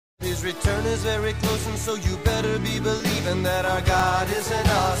His return is very close, and so you better be believing that our God is an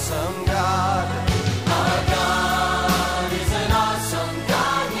awesome God. Our God is an awesome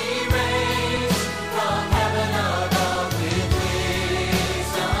God. He reigns from heaven above with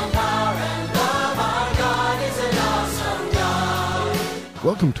wisdom, power, and love. Our God is an awesome God.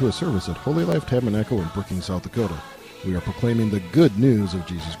 Welcome to a service at Holy Life Tabernacle in Brookings, South Dakota. We are proclaiming the good news of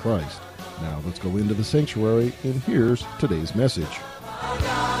Jesus Christ. Now let's go into the sanctuary, and here's today's message. Our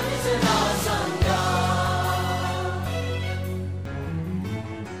God is an awesome God.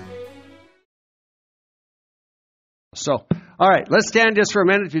 So, all right, let's stand just for a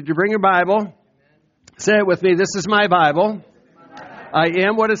minute. Did you bring your Bible? Say it with me. This is my Bible. I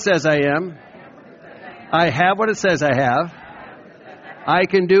am what it says I am. I have what it says I have. I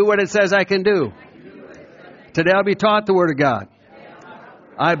can do what it says I can do. Today I'll be taught the Word of God.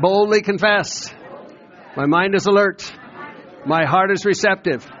 I boldly confess. My mind is alert. My heart is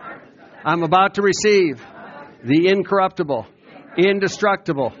receptive. I'm about to receive the incorruptible,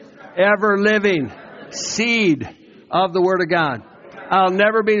 indestructible, ever-living seed of the Word of God. I'll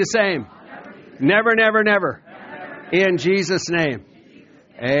never be the same. Never, never, never. In Jesus' name.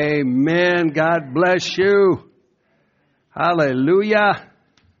 Amen. God bless you. Hallelujah.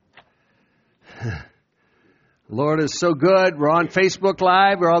 Lord is so good. We're on Facebook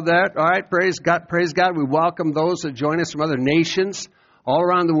Live. We're all that. All right. Praise God. Praise God. We welcome those that join us from other nations all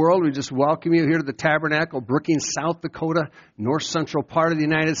around the world. We just welcome you here to the Tabernacle, Brookings, South Dakota, north central part of the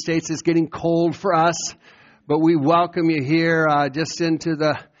United States. It's getting cold for us, but we welcome you here just into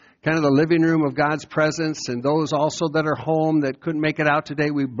the kind of the living room of God's presence. And those also that are home that couldn't make it out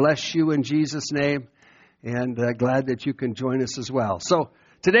today, we bless you in Jesus' name, and glad that you can join us as well. So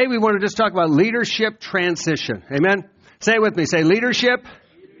today we want to just talk about leadership transition. Amen? Say it with me. Say leadership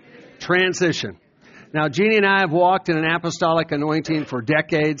transition. Now, Jeannie and I have walked in an apostolic anointing for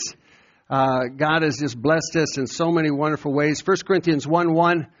decades. God has just blessed us in so many wonderful ways. 1 Corinthians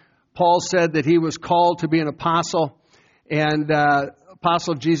 1:1, Paul said that he was called to be an apostle and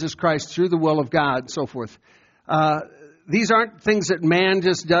apostle of Jesus Christ through the will of God and so forth. These aren't things that man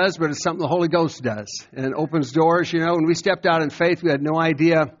just does, but it's something the Holy Ghost does and opens doors. You know, when we stepped out in faith, we had no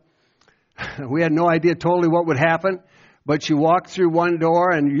idea. We had no idea totally what would happen. But you walk through one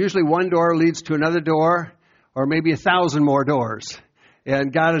door, and usually one door leads to another door, or maybe 1,000 more doors.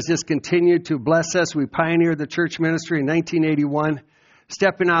 And God has just continued to bless us. We pioneered the church ministry in 1981,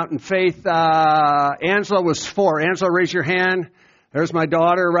 stepping out in faith. Angela was 4. Angela, raise your hand. There's my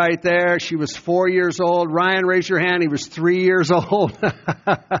daughter right there. She was 4 years old. Ryan, raise your hand. He was 3 years old.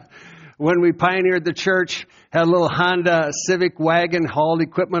 When we pioneered the church, had a little Honda Civic wagon, hauled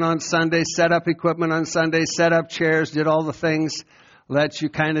equipment on Sunday, set up equipment on Sunday, set up chairs, did all the things that you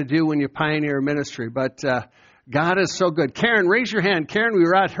kind of do when you pioneer a ministry. But God is so good. Karen, raise your hand. Karen, we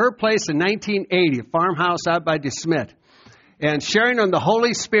were at her place in 1980, a farmhouse out by DeSmit, and sharing on the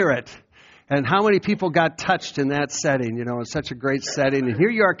Holy Spirit. And how many people got touched in that setting, you know, in such a great setting. And here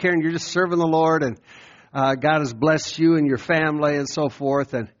you are, Karen, you're just serving the Lord, and God has blessed you and your family and so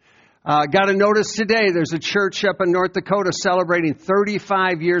forth. And got to notice today there's a church up in North Dakota celebrating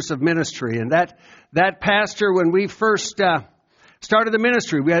 35 years of ministry. And that pastor, when we first started the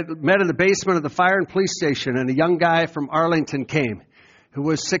ministry, we had met in the basement of the fire and police station, and a young guy from Arlington came who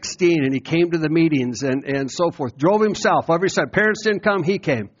was 16, and he came to the meetings and so forth. Drove himself every Sunday. Parents didn't come, he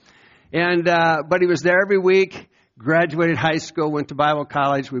came. And but he was there every week, graduated high school, went to Bible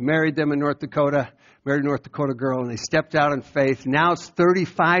college. We married them in North Dakota, married a North Dakota girl, and they stepped out in faith. Now it's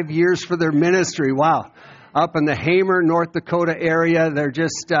 35 years for their ministry. Wow. Up in the Hamer, North Dakota area. They're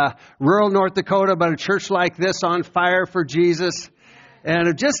just rural North Dakota, but a church like this on fire for Jesus. And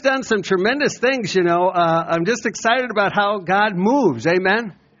have just done some tremendous things, you know. I'm just excited about how God moves.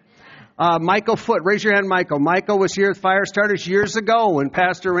 Amen. Michael Foote, raise your hand, Michael. Michael was here at Fire Starters years ago when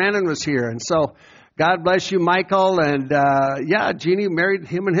Pastor Rannon was here. And so God bless you, Michael. And Jeannie married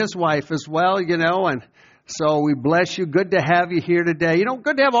him and his wife as well, you know. And so we bless you. Good to have you here today. You know,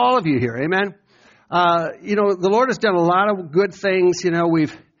 good to have all of you here. Amen. You know, the Lord has done a lot of good things. You know,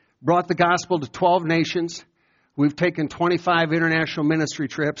 we've brought the gospel to 12 nations. We've taken 25 international ministry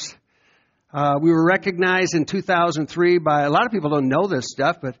trips. We were recognized in 2003 by, a lot of people don't know this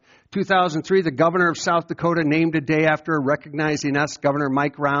stuff, but 2003, the governor of South Dakota named a day after recognizing us, Governor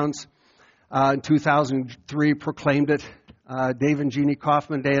Mike Rounds. In 2003, proclaimed it, Dave and Jeannie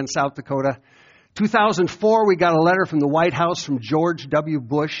Kaufman Day in South Dakota. 2004, we got a letter from the White House from George W.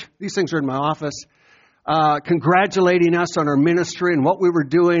 Bush. These things are in my office. Congratulating us on our ministry and what we were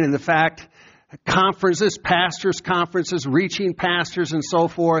doing, and the fact, conferences, pastors' conferences, reaching pastors and so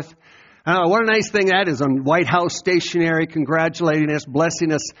forth. What a nice thing that is on White House stationery, congratulating us,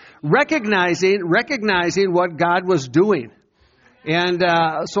 blessing us, recognizing what God was doing. And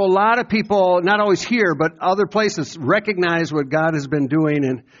so a lot of people, not always here, but other places, recognize what God has been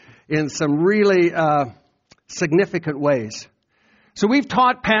doing in some really significant ways. So we've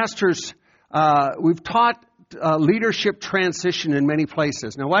taught pastors, leadership transition in many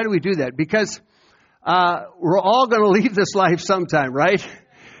places. Now, why do we do that? Because we're all going to leave this life sometime, right?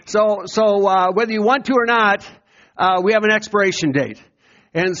 So whether you want to or not, we have an expiration date.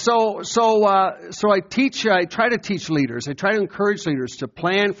 And so I try to teach leaders. I try to encourage leaders to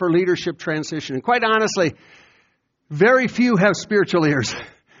plan for leadership transition. And quite honestly, very few have spiritual ears.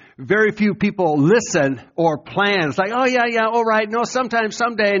 Very few people listen or plan. It's like, oh yeah, all right. No, sometime,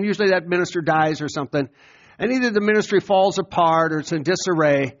 someday, and usually that minister dies or something. And either the ministry falls apart or it's in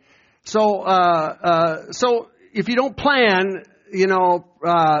disarray. So if you don't plan,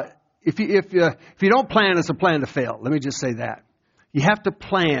 if you don't plan, it's a plan to fail. Let me just say that. You have to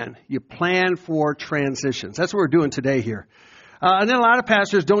plan. You plan for transitions. That's what we're doing today here. And then a lot of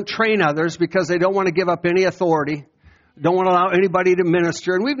pastors don't train others because they don't want to give up any authority, don't want to allow anybody to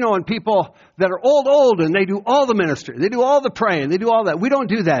minister. And we've known people that are old, and they do all the ministry. They do all the praying. They do all that. We don't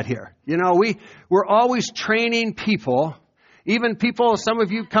do that here. We're always training people. Even people, some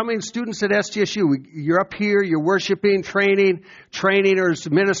of you coming students at STSU, you're up here, you're worshiping, training or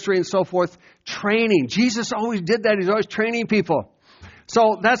ministry and so forth. Training. Jesus always did that. He's always training people.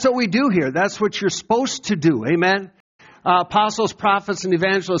 So that's what we do here. That's what you're supposed to do. Amen. Apostles, prophets, and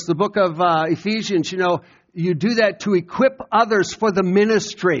evangelists, the book of Ephesians, you do that to equip others for the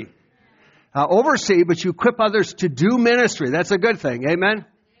ministry. Oversee, but you equip others to do ministry. That's a good thing. Amen.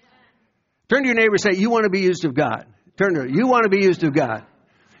 Turn to your neighbor and say, you want to be used of God. Turn to her. You want to be used of God.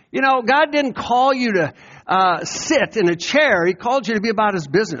 God didn't call you to sit in a chair. He called you to be about His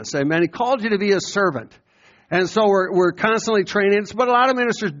business. Amen. He called you to be a servant. And so we're constantly training. But a lot of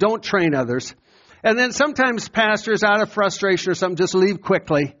ministers don't train others. And then sometimes pastors, out of frustration or something, just leave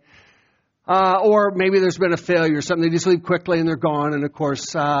quickly. Or maybe there's been a failure or something. They just leave quickly and they're gone. And of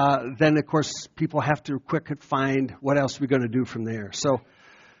course, people have to quickly find what else we're going to do from there. So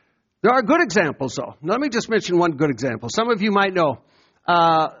there are good examples, though. Let me just mention one good example. Some of you might know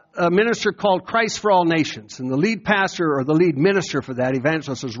a minister called Christ for All Nations. And the lead pastor or the lead minister for that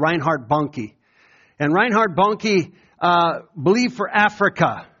evangelist is Reinhard Bonnke. And Reinhard Bonnke believed for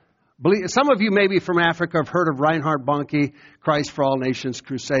Africa. Some of you maybe from Africa have heard of Reinhard Bonnke, Christ for All Nations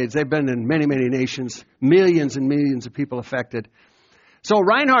crusades. They've been in many, many nations, millions and millions of people affected. So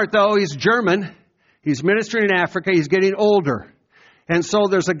Reinhard, though, he's German. He's ministering in Africa. He's getting older. And so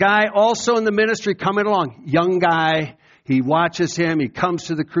there's a guy also in the ministry coming along, young guy. He watches him. He comes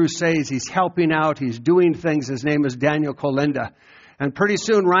to the crusades. He's helping out. He's doing things. His name is Daniel Kolinda. And pretty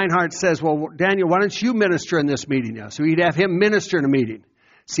soon Reinhard says, well, Daniel, why don't you minister in this meeting now? So he'd have him minister in a meeting,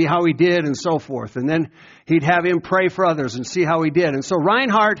 see how he did and so forth. And then he'd have him pray for others and see how he did. And so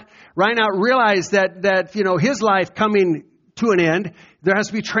Reinhard realized that his life coming to an end, there has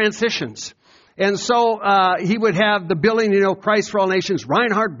to be transitions. And so he would have the billing, Christ for All Nations,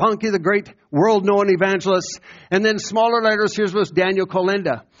 Reinhard Bonnke, the great world-known evangelist. And then smaller letters, here was Daniel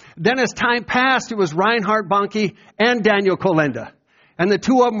Kolinda. Then as time passed, it was Reinhard Bonnke and Daniel Kolinda. And the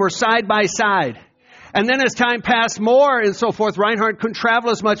two of them were side by side. And then as time passed more and so forth, Reinhard couldn't travel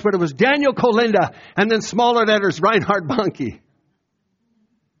as much, but it was Daniel Kolinda. And then smaller letters, Reinhard Bonnke.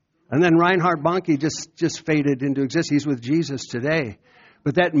 And then Reinhard Bonnke just faded into existence. He's with Jesus today.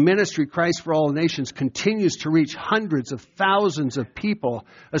 But that ministry, Christ for All Nations, continues to reach hundreds of thousands of people,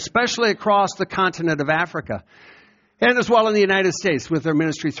 especially across the continent of Africa. And as well in the United States with their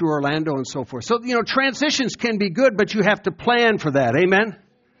ministry through Orlando and so forth. So, transitions can be good, but you have to plan for that. Amen?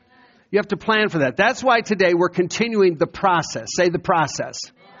 You have to plan for that. That's why today we're continuing the process. Say the process.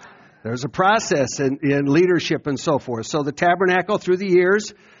 There's a process in leadership and so forth. So the Tabernacle through the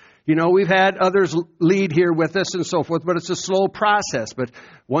years, we've had others lead here with us and so forth, but it's a slow process. But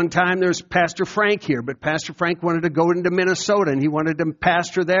one time there's Pastor Frank here, but Pastor Frank wanted to go into Minnesota and he wanted to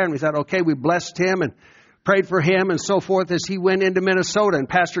pastor there. And we thought, okay, we blessed him and prayed for him and so forth as he went into Minnesota. And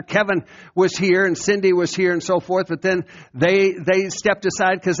Pastor Kevin was here and Cindy was here and so forth. But then they stepped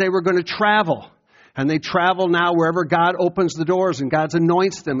aside because they were going to travel. And they travel now wherever God opens the doors and God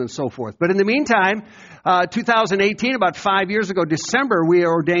anoints them and so forth. But in the meantime, 2018, about 5 years ago, December, we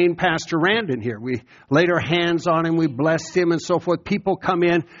ordained Pastor Randon here. We laid our hands on him. We blessed him and so forth. People come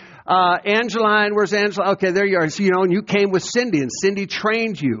in. Angeline, where's Angela? Okay, there you are. So, and you came with Cindy and Cindy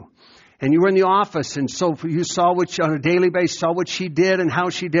trained you. And you were in the office, and so you saw on a daily basis, saw what she did and how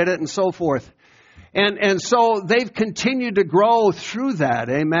she did it and so forth. And so they've continued to grow through that,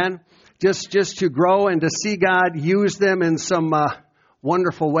 amen, just to grow and to see God use them in some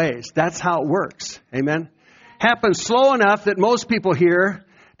wonderful ways. That's how it works. Amen. Happened slow enough that most people here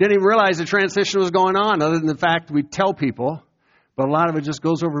didn't even realize the transition was going on, other than the fact we tell people. But a lot of it just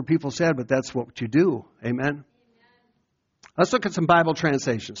goes over people's head, but that's what you do. Amen. Let's look at some Bible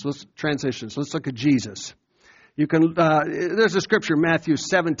translations. Let's look at Jesus. You can. There's a scripture, Matthew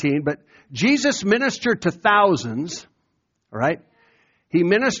 17, but Jesus ministered to thousands. All right, he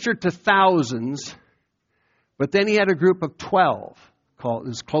ministered to thousands, but then he had a group of 12 called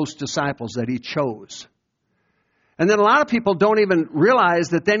his close disciples that he chose. And then a lot of people don't even realize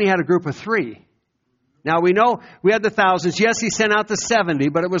that then he had a group of 3. Now, we know we had the thousands. Yes, he sent out the 70,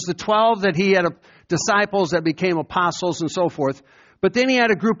 but it was the 12 that he had disciples that became apostles and so forth. But then he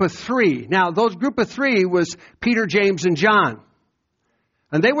had a group of 3. Now, those group of 3 was Peter, James, and John.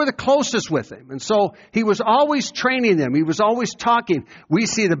 And they were the closest with him. And so he was always training them. He was always talking. We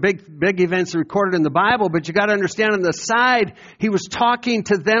see the big events recorded in the Bible, but you got to understand on the side, he was talking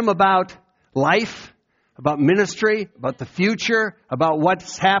to them about life, about ministry, about the future, about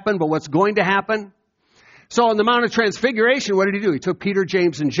what's happened, but what's going to happen. So on the Mount of Transfiguration, what did he do? He took Peter,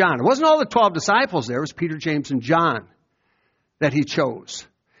 James, and John. It wasn't all the 12 disciples there. It was Peter, James, and John that he chose.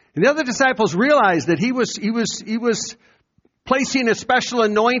 And the other disciples realized that he was placing a special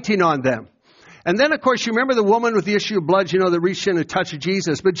anointing on them. And then, of course, you remember the woman with the issue of blood, that reached in and touched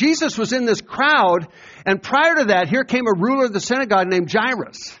Jesus. But Jesus was in this crowd, and prior to that, here came a ruler of the synagogue named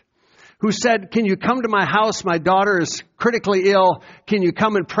Jairus, who said, "Can you come to my house? My daughter is critically ill. Can you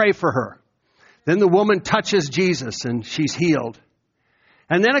come and pray for her?" Then the woman touches Jesus and she's healed.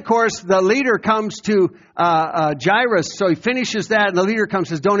 And then, of course, the leader comes to Jairus. So he finishes that and the leader comes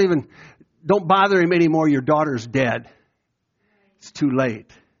and says, don't bother him anymore. Your daughter's dead. It's too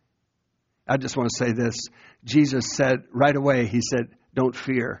late. I just want to say this. Jesus said right away, he said, don't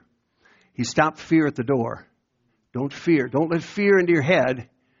fear. He stopped fear at the door. Don't fear. Don't let fear into your head.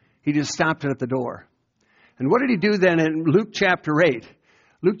 He just stopped it at the door. And what did he do then in Luke chapter 8?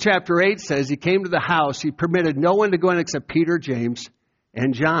 Luke chapter 8 says he came to the house. He permitted no one to go in except Peter, James,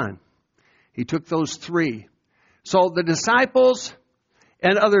 and John. He took those 3. So the disciples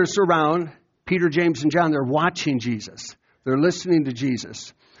and others around, Peter, James, and John, they're watching Jesus. They're listening to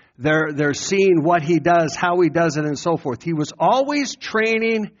Jesus. They're seeing what he does, how he does it, and so forth. He was always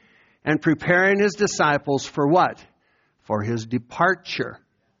training and preparing his disciples for what? For his departure.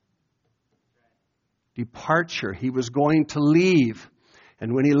 Departure. He was going to leave.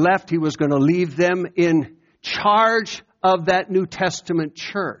 And when he left, he was going to leave them in charge of that New Testament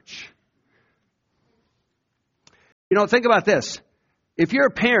church. Think about this. If you're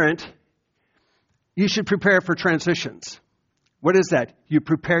a parent, you should prepare for transitions. What is that? You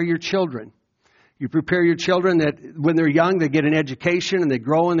prepare your children. You prepare your children that when they're young, they get an education and they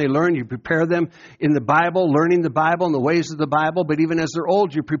grow and they learn. You prepare them in the Bible, learning the Bible and the ways of the Bible. But even as they're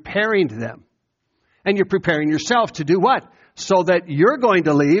old, you're preparing them. And you're preparing yourself to do what? So that you're going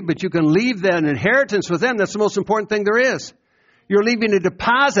to leave, but you can leave an inheritance with them. That's the most important thing there is. You're leaving a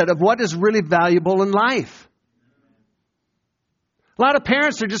deposit of what is really valuable in life. A lot of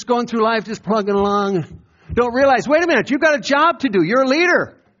parents are just going through life, just plugging along. Don't realize, wait a minute, you've got a job to do. You're a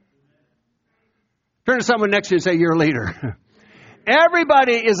leader. Turn to someone next to you and say, you're a leader.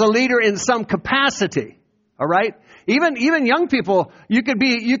 Everybody is a leader in some capacity. All right? Even young people, you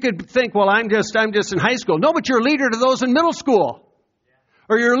could think, well, I'm just in high school. No, but you're a leader to those in middle school.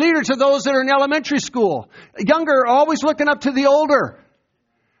 Or you're a leader to those that are in elementary school. Younger are always looking up to the older.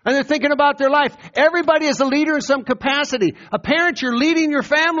 And they're thinking about their life. Everybody is a leader in some capacity. A parent, you're leading your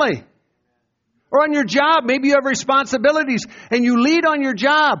family. Or on your job, maybe you have responsibilities and you lead on your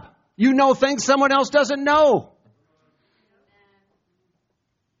job. You know things someone else doesn't know.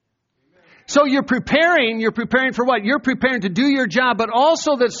 So you're preparing for what? You're preparing to do your job, but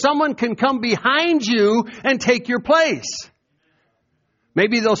also that someone can come behind you and take your place.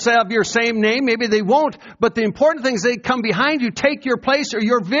 Maybe they'll say have your same name, maybe they won't. But the important thing is they come behind you, take your place or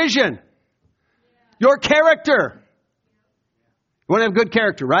your vision, your character. You want to have good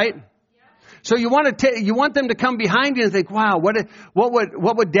character, right? So you want them to come behind you and think, wow, what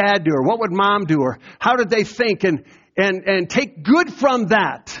would Dad do, or what would Mom do, or how did they think, and take good from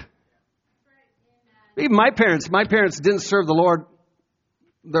that. Even my parents didn't serve the Lord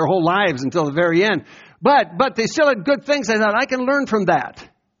their whole lives until the very end. But they still had good things. I thought, I can learn from that.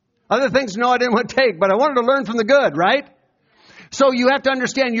 Other things, no, I didn't want to take, but I wanted to learn from the good, right? So you have to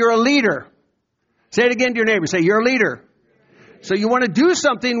understand you're a leader. Say it again to your neighbor. Say, you're a leader. So you want to do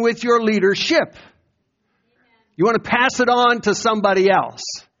something with your leadership. You want to pass it on to somebody else.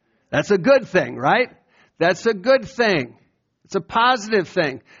 That's a good thing, right? That's a good thing. It's a positive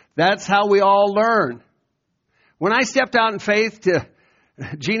thing. That's how we all learn. When I stepped out in faith to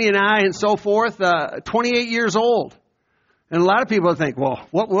Jeannie and I and so forth, 28 years old. And a lot of people think, well,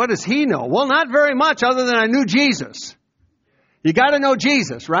 what does he know? Well, not very much other than I knew Jesus. You got to know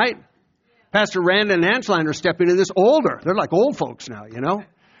Jesus, right? Pastor Rand and Angeline are stepping into this older. They're like old folks now, you know.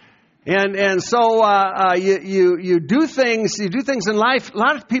 And so you do things in life. A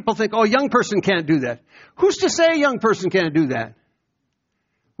lot of people think, oh, a young person can't do that. Who's to say a young person can't do that?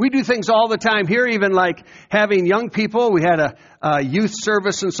 We do things all the time here, even like having young people. We had a youth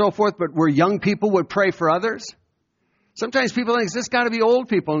service and so forth, but where young people would pray for others. Sometimes people think this got to be old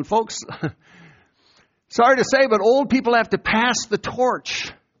people. And folks, sorry to say, but old people have to pass the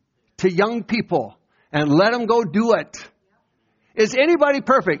torch to young people and let them go do it. Is anybody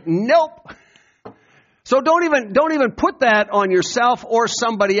perfect? Nope. So don't even put that on yourself or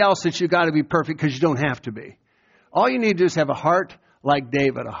somebody else that you got to be perfect, because you don't have to be. All you need to do is have a heart like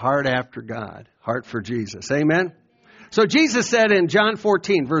David, a heart after God, heart for Jesus. Amen. So Jesus said in John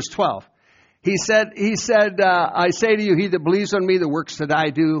 14, verse 12, He said, I say to you, he that believes on me, the works that I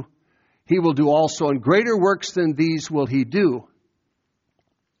do, he will do also, and greater works than these will he do.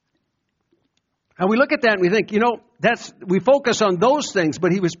 And we look at that and we think, we focus on those things,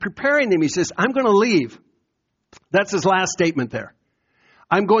 but he was preparing them. He says, I'm going to leave. That's his last statement there.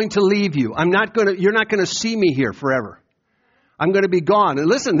 I'm going to leave you. You're not going to see me here forever. I'm going to be gone. And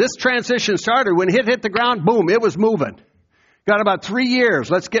listen, this transition started when it hit the ground, boom, it was moving. Got about 3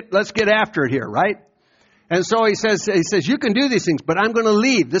 years. Let's get after it here, right? And so he says, you can do these things, but I'm going to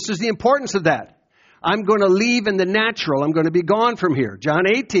leave. This is the importance of that. I'm going to leave in the natural. I'm going to be gone from here. John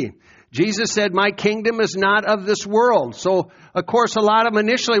 18. Jesus said, my kingdom is not of this world. So, of course, a lot of them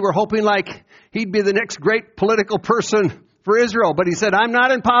initially were hoping like he'd be the next great political person for Israel. But he said, I'm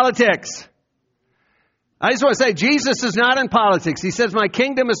not in politics. I just want to say, Jesus is not in politics. He says, my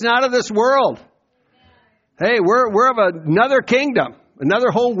kingdom is not of this world. Hey, we're of another kingdom,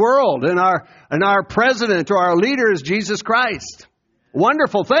 another whole world. And our president or our leader is Jesus Christ.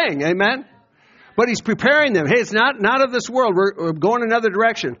 Wonderful thing. Amen. But he's preparing them. Hey, it's not of this world. We're going another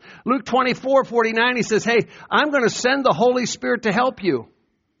direction. Luke 24:49, he says, hey, I'm going to send the Holy Spirit to help you.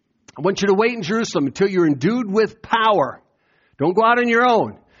 I want you to wait in Jerusalem until you're endued with power. Don't go out on your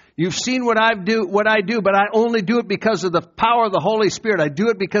own. You've seen what I do, but I only do it because of the power of the Holy Spirit. I do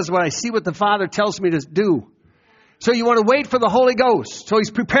it because of what I see what the Father tells me to do. So you want to wait for the Holy Ghost. So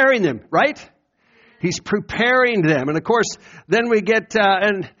he's preparing them, right? He's preparing them. And of course, then we get,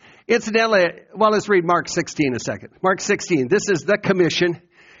 and incidentally, well, let's read Mark 16 a second. Mark 16, this is the commission.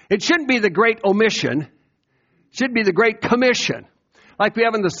 It shouldn't be the great omission. It should be the great commission. Like we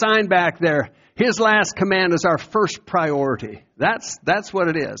have in the sign back there, his last command is our first priority. That's what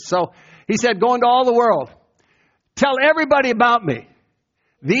it is. So he said, go into all the world. Tell everybody about me.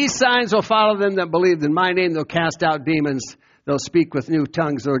 These signs will follow them that believe in my name. They'll cast out demons. They'll speak with new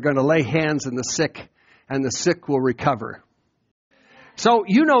tongues. They're going to lay hands on the sick, and the sick will recover. So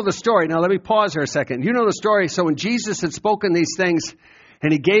you know the story. Now let me pause here a second. You know the story. So when Jesus had spoken these things,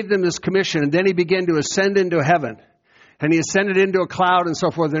 and he gave them this commission, and then he began to ascend into heaven. And he ascended into a cloud and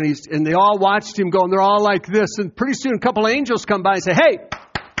so forth. And they all watched him go, and they're all like this. And pretty soon a couple of angels come by and say, hey,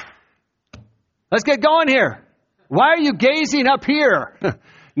 let's get going here. Why are you gazing up here?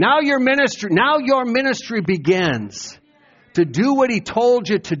 Now your ministry begins to do what he told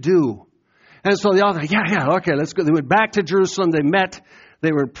you to do. And so they all thought, yeah, okay, let's go. They went back to Jerusalem. They met.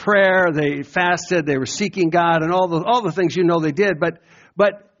 They were in prayer. They fasted. They were seeking God and all the things they did. But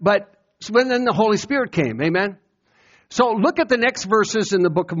then the Holy Spirit came. Amen. So look at the next verses in the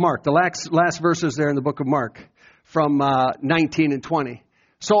book of Mark, the last verses there in the book of Mark from 19 and 20.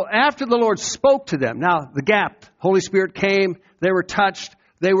 So after the Lord spoke to them, now the gap, Holy Spirit came, they were touched,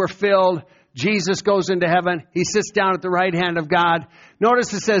 they were filled, Jesus goes into heaven, he sits down at the right hand of God.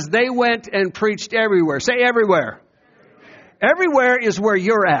 Notice it says they went and preached everywhere. Say everywhere. Everywhere is where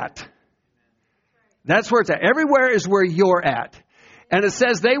you're at. That's where it's at. Everywhere is where you're at. And it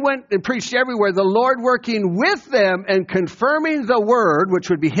says they went and preached everywhere, the Lord working with them and confirming the word, which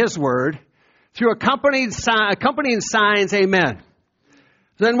would be his word, through accompanying signs. Amen.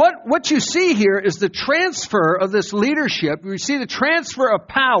 Then what you see here is the transfer of this leadership. We see the transfer of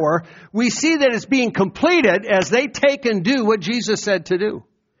power. We see that it's being completed as they take and do what Jesus said to do.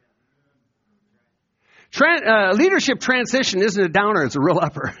 Leadership transition isn't a downer, it's a real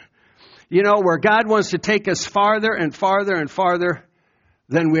upper. Where God wants to take us farther and farther and farther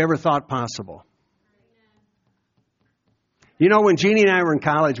than we ever thought possible. When Jeannie and I were in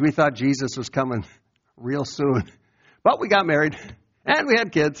college, we thought Jesus was coming real soon. But we got married, and we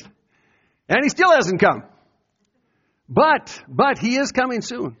had kids, and he still hasn't come. But he is coming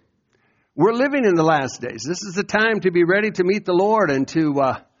soon. We're living in the last days. This is the time to be ready to meet the Lord and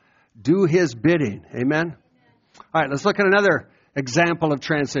to do His bidding. Amen? All right, let's look at another example of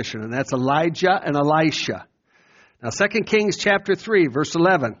transition, and that's Elijah and Elisha. Now, 2 Kings chapter 3, verse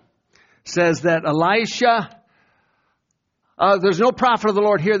 11 says that Elisha, there's no prophet of the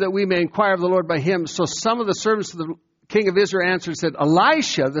Lord here that we may inquire of the Lord by him. So some of the servants of the king of Israel answered and said,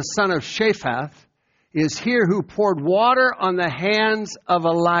 Elisha, the son of Shaphat, is here who poured water on the hands of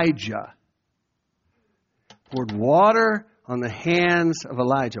Elijah. Poured water on the hands of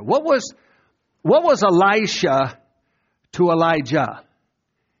Elijah. What was Elisha to Elijah?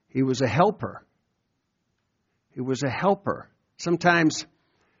 He was a helper. He was a helper. Sometimes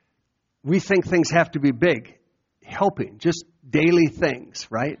we think things have to be big. Helping, just daily things,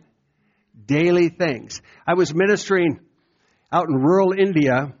 right? Daily things. I was ministering out in rural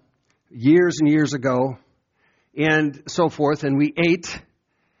India years and years ago and so forth, and we ate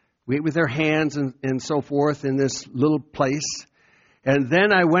with our hands and so forth in this little place. And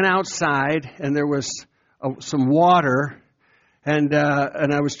then I went outside and there was some water and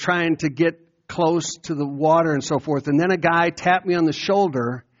I was trying to get close to the water and so forth. And then a guy tapped me on the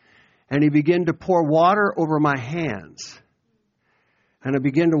shoulder and he began to pour water over my hands. And I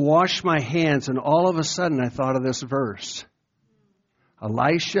began to wash my hands, and all of a sudden I thought of this verse.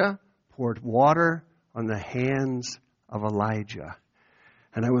 Elisha poured water on the hands of Elijah.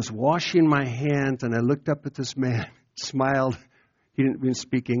 And I was washing my hands, and I looked up at this man, smiled. He didn't even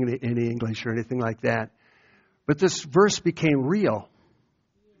speak any English or anything like that. But this verse became real.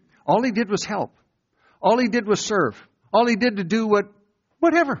 All he did was help. All he did was serve. All he did to do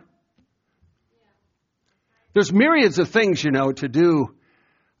whatever. There's myriads of things, to do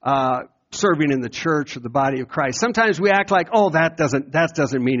serving in the church or the body of Christ. Sometimes we act like, that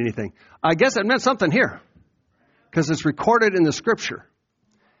doesn't mean anything. I guess it meant something here. Because it's recorded in the Scripture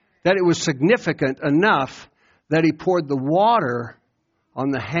that it was significant enough that he poured the water on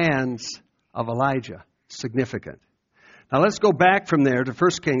the hands of Elijah. Significant. Now let's go back from there to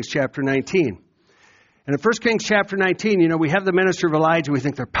 1 Kings chapter 19. And in 1 Kings chapter 19, we have the ministry of Elijah. We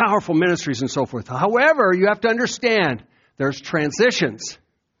think they're powerful ministries and so forth. However, you have to understand there's transitions.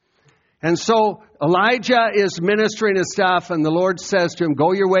 And so Elijah is ministering and stuff, and the Lord says to him,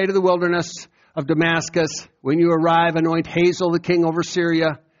 go your way to the wilderness of Damascus. When you arrive, anoint Hazael the king over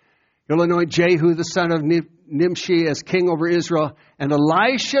Syria. You'll anoint Jehu the son of Nimshi as king over Israel. And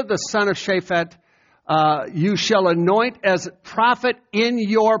Elisha the son of Shaphat you shall anoint as prophet in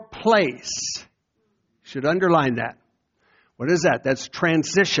your place. Should underline that. What is that? That's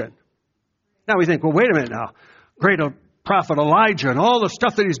transition. Now we think, well, wait a minute now. Great prophet Elijah and all the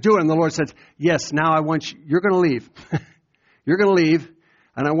stuff that he's doing. And the Lord says, yes, now you're going to leave. You're going to leave,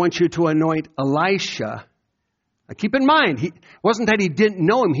 and I want you to anoint Elisha. Now keep in mind, it wasn't that he didn't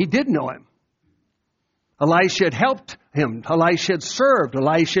know him. He did know him. Elisha had helped him. Elisha had served.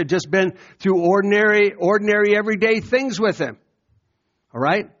 Elisha had just been through ordinary, everyday things with him. All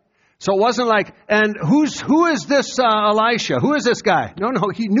right? So it wasn't like, and who is this Elisha? Who is this guy? No,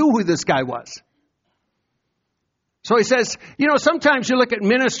 he knew who this guy was. So he says, sometimes you look at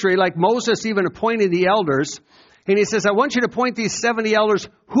ministry, like Moses even appointed the elders, and he says, I want you to appoint these 70 elders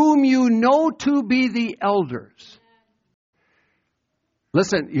whom you know to be the elders.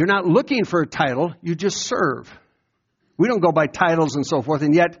 Listen, you're not looking for a title, you just serve. We don't go by titles and so forth,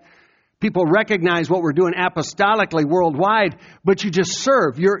 and yet people recognize what we're doing apostolically worldwide, but you just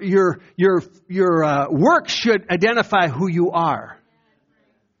serve. Your work should identify who you are.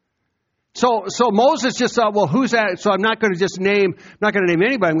 So Moses just thought, well, who's that? So I'm not going to name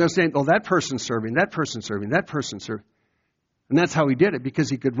anybody. I'm going to say, that person's serving, that person's serving, that person's serving. And that's how he did it, because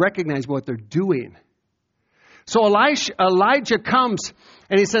he could recognize what they're doing. So Elijah comes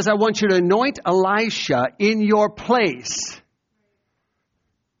and he says, I want you to anoint Elisha in your place.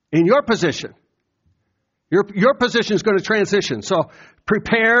 In your position. Your position is going to transition. So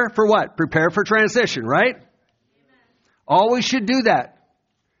prepare for what? Prepare for transition, right? Amen. Always should do that.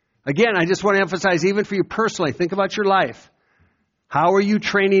 Again, I just want to emphasize, even for you personally, think about your life. How are you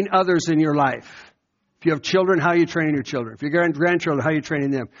training others in your life? If you have children, how are you training your children? If you have grandchildren, how are you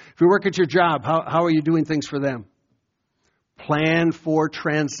training them? If you work at your job, how are you doing things for them? Plan for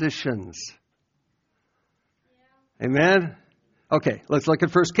transitions. Yeah. Amen? Okay, let's look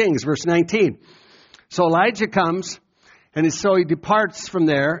at 1 Kings, verse 19. So Elijah comes, and so he departs from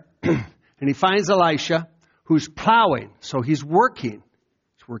there, and he finds Elisha, who's plowing. So he's working.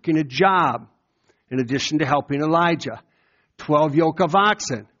 He's working a job, in addition to helping Elijah. 12 yoke of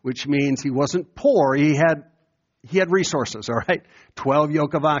oxen, which means he wasn't poor. He had resources, all right? 12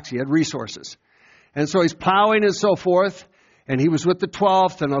 yoke of oxen. He had resources. And so he's plowing and so forth. And he was with the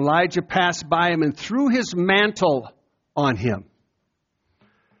 12th, and Elijah passed by him and threw his mantle on him.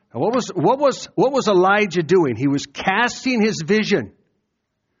 Now, what was Elijah doing? He was casting his vision.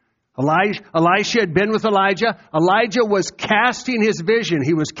 Elisha had been with Elijah. Elijah was casting his vision.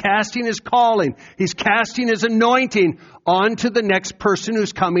 He was casting his calling. He's casting his anointing onto the next person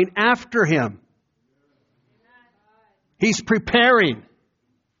who's coming after him. He's preparing.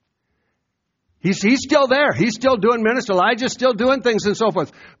 He's still there. He's still doing ministry. Elijah's still doing things and so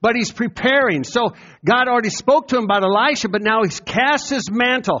forth. But he's preparing. So God already spoke to him about Elisha, but now he's cast his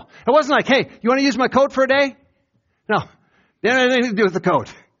mantle. It wasn't like, hey, you want to use my coat for a day? No. It had anything to do with the coat.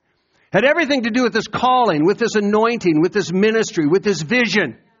 It had everything to do with his calling, with his anointing, with his ministry, with his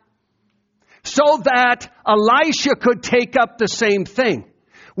vision. So that Elisha could take up the same thing.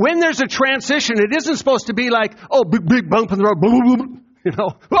 When there's a transition, it isn't supposed to be like, oh, big bump in the road, boom, boom, boom. You know,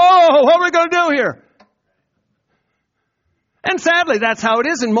 oh, what are we going to do here? And sadly, that's how it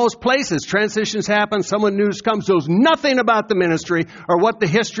is in most places. Transitions happen, someone new comes, knows nothing about the ministry or what the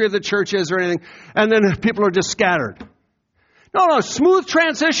history of the church is or anything, and then people are just scattered. No, smooth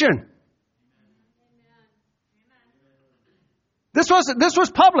transition. This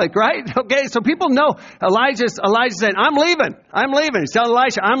was public, right? Okay, so people know Elijah's saying, I'm leaving. He's telling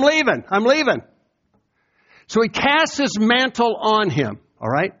Elisha, I'm leaving. So he casts his mantle on him, all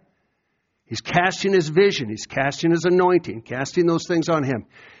right? He's casting his vision. He's casting his anointing, casting those things on him.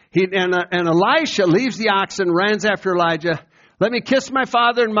 And Elisha leaves the oxen, runs after Elijah. Let me kiss my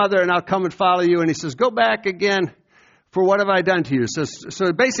father and mother, and I'll come and follow you. And he says, go back again, for what have I done to you?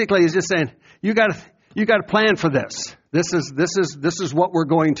 So basically he's just saying, you got to plan for this. This is what we're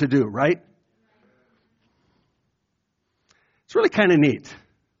going to do, right? It's really kind of neat.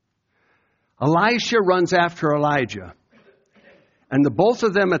 Elisha runs after Elijah. And the both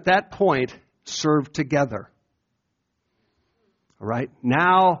of them at that point serve together. All right?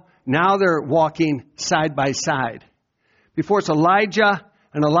 Now they're walking side by side. Before it's Elijah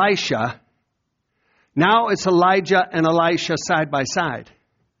and Elisha. Now it's Elijah and Elisha side by side.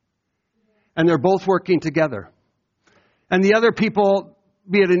 And they're both working together. And the other people,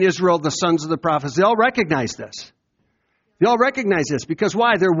 be it in Israel, the sons of the prophets, they all recognize this. They all recognize this because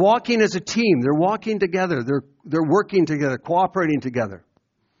why? They're walking as a team. They're walking together. They're working together, cooperating together.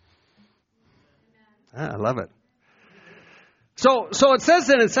 I love it. So it says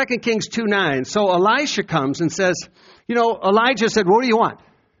then in 2 Kings 2:9, so Elisha comes and says, Elijah said, what do you want?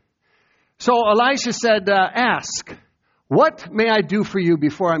 So Elisha said, ask, what may I do for you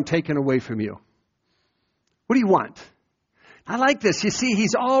before I'm taken away from you? What do you want? I like this. You see,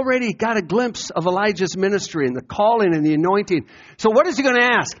 he's already got a glimpse of Elijah's ministry and the calling and the anointing. So what is he going to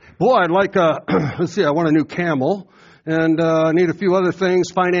ask? Boy, I'd like I want a new camel and I need a few other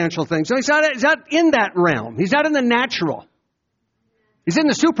things, financial things. So he's not in that realm. He's not in the natural. He's in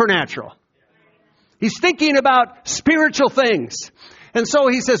the supernatural. He's thinking about spiritual things. And so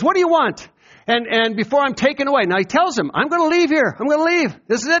he says, what do you want? And before I'm taken away. Now he tells him, I'm going to leave here. I'm going to leave.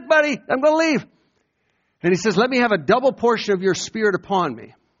 This is it, buddy. I'm going to leave. And he says, let me have a double portion of your spirit upon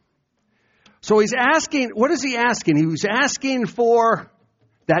me. So he's asking, what is he asking? He was asking for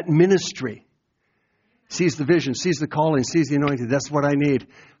that ministry. Sees the vision, sees the calling, sees the anointing. That's what I need.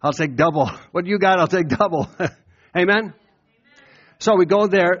 I'll take double. What you got, I'll take double. Amen? So we go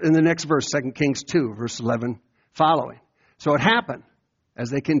there in the next verse, 2 Kings 2, verse 11 following. So it happened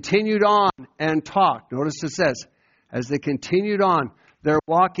as they continued on and talked. Notice it says, as they continued on, they're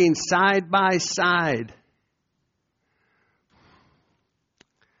walking side by side.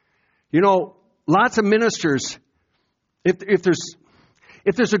 Lots of ministers, if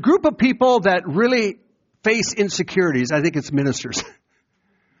there's a group of people that really face insecurities, I think it's ministers.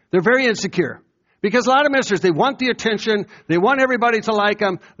 They're very insecure. Because a lot of ministers, they want the attention, they want everybody to like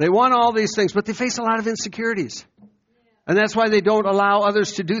them, they want all these things, but they face a lot of insecurities. And that's why they don't allow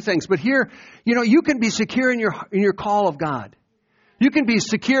others to do things. But here, you can be secure in your call of God. You can be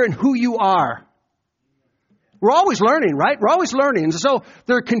secure in who you are. We're always learning, right? We're always learning. So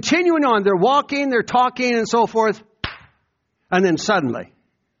they're continuing on. They're walking, they're talking, and so forth. And then suddenly,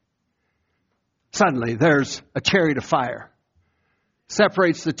 there's a chariot of fire.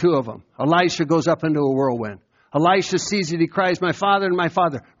 Separates the two of them. Elisha goes up into a whirlwind. Elisha sees it. He cries, my father and my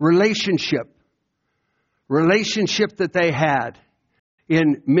father. Relationship that they had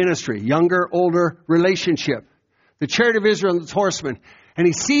in ministry. Younger, older relationship. The chariot of Israel and the horsemen. And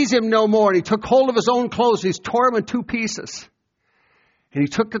he sees him no more. And he took hold of his own clothes. He's tore him in two pieces. And he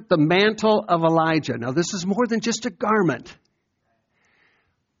took the mantle of Elijah. Now this is more than just a garment.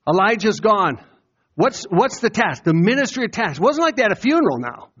 Elijah's gone. What's the task? The ministry task. It wasn't like they had a funeral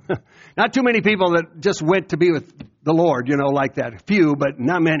now. Not too many people that just went to be with the Lord, like that. A few, but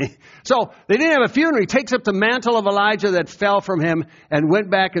not many. So they didn't have a funeral. He takes up the mantle of Elijah that fell from him and went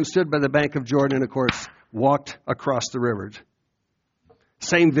back and stood by the bank of Jordan and, of course, walked across the river.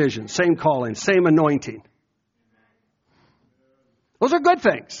 Same vision, same calling, same anointing. Those are good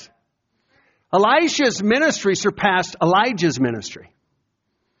things. Elisha's ministry surpassed Elijah's ministry.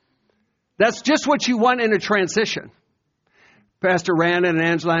 That's just what you want in a transition. Pastor Rand and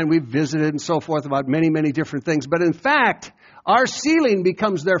Angeline, we've visited and so forth about many, many different things. But in fact, our ceiling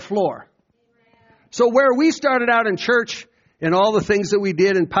becomes their floor. So where we started out in church and all the things that we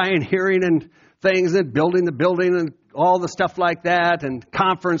did in pioneering and things and building the building and all the stuff like that and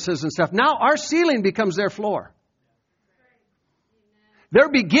conferences and stuff, now our ceiling becomes their floor. They're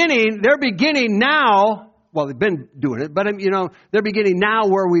beginning now, well, they've been doing it, but they're beginning now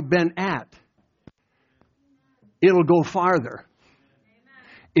where we've been at. It'll go farther.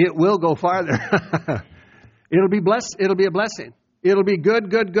 It will go farther. It'll be blessed. It'll be a blessing. It'll be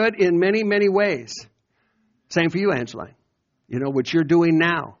good in many, many ways. Same for you, Angeline. What you're doing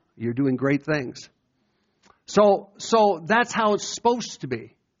now. You're doing great things. So that's how it's supposed to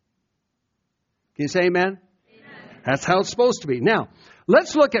be. Can you say amen? Amen. That's how it's supposed to be. Now,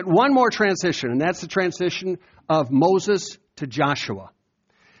 let's look at one more transition, and that's the transition of Moses to Joshua.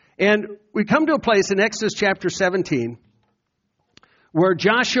 And we come to a place in Exodus chapter 17 where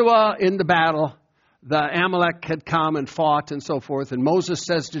Joshua in the battle, the Amalek had come and fought and so forth. And Moses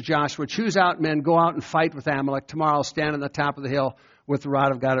says to Joshua, choose out men, go out and fight with Amalek. Tomorrow I'll stand on the top of the hill with the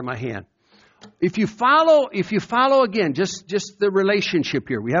rod of God in my hand. If you follow again, just the relationship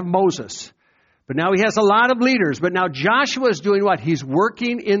here. We have Moses, but now he has a lot of leaders. But now Joshua is doing what? He's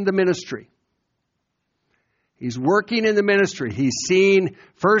working in the ministry. He's working in the ministry. He's seen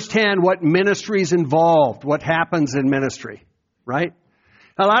firsthand what ministry is involved, what happens in ministry, right?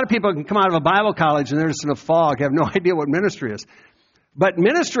 Now, a lot of people can come out of a Bible college and they're just in a fog, have no idea what ministry is. But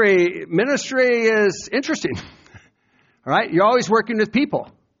ministry is interesting, all right? You're always working with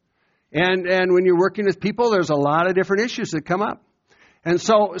people. And when you're working with people, there's a lot of different issues that come up. And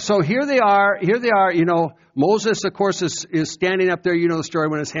so here they are, Moses, of course, is standing up there. You know the story,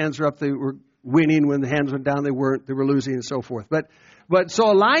 when his hands were up, they were winning. When the hands went down, they weren't. They were losing and so forth. But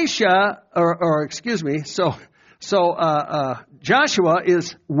so Elisha, Joshua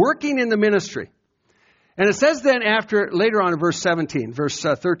is working in the ministry. And it says then later on in verse 17, verse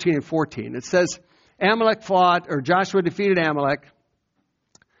 13 and 14, it says, Joshua defeated Amalek.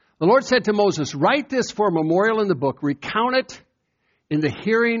 The Lord said to Moses, write this for a memorial in the book, recount it in the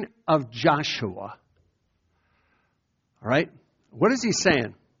hearing of Joshua. All right? What is he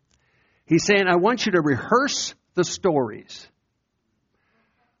saying? He's saying, I want you to rehearse the stories.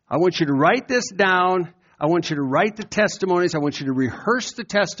 I want you to write this down. I want you to write the testimonies. I want you to rehearse the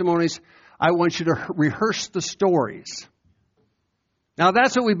testimonies. I want you to rehearse the stories. Now,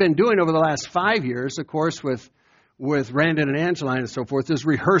 that's what we've been doing over the last 5 years, of course, with Randon and Angeline and so forth, is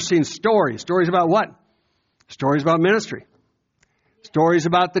rehearsing stories. Stories about what? Stories about ministry. Stories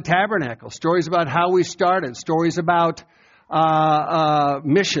about the tabernacle. Stories about how we started. Stories about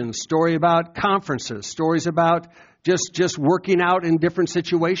missions. Story about conferences. Stories about just working out in different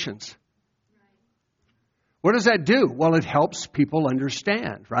situations. What does that do? Well, it helps people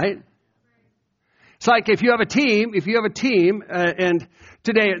understand, right? It's like if you have a team, and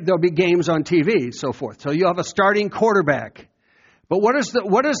today there'll be games on TV, so forth. So you have a starting quarterback. But what is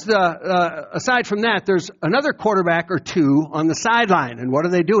the aside from that, there's another quarterback or two on the sideline. And what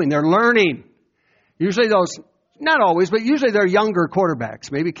are they doing? They're learning. Usually those, not always, but usually they're younger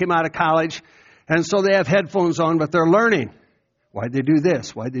quarterbacks. Maybe came out of college, and so they have headphones on, but they're learning. Why'd they do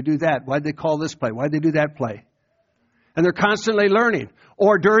this? Why'd they do that? Why'd they call this play? Why'd they do that play? And they're constantly learning.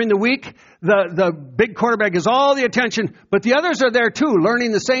 Or during the week, the big quarterback has all the attention, but the others are there too,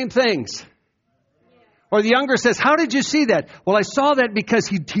 learning the same things. Or the younger says, how did you see that? Well, I saw that because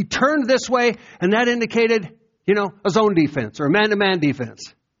he turned this way, and that indicated, a zone defense or a man-to-man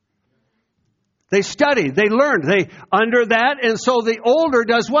defense. They studied, they learned, they under that, and so the older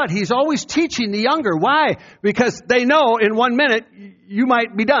does what? He's always teaching the younger. Why? Because they know in 1 minute you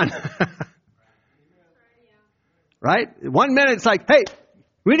might be done. Right? 1 minute it's like, hey,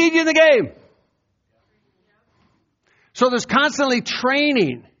 we need you in the game. So there's constantly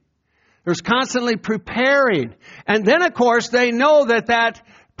training. There's constantly preparing. And then, of course, they know that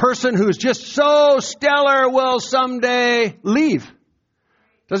person who's just so stellar will someday leave.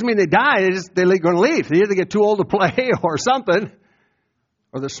 Doesn't mean they die. They're going to leave. They either get too old to play or something.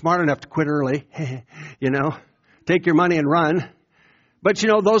 Or they're smart enough to quit early. Take your money and run. But,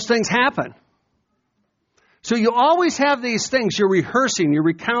 those things happen. So you always have these things. You're rehearsing, you're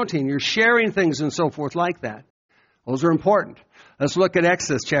recounting, you're sharing things and so forth like that. Those are important. Let's look at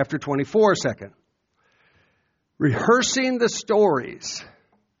Exodus chapter 24 a second. Rehearsing the stories.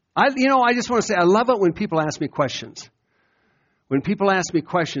 I just want to say, I love it when people ask me questions. When people ask me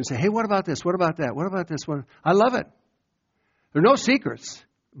questions, say, hey, what about this? What about that? What about this one? I love it. There are no secrets,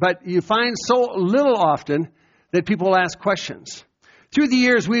 but you find so little often that people will ask questions. Through the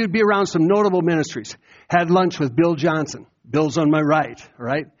years, we would be around some notable ministries. Had lunch with Bill Johnson. Bill's on my right,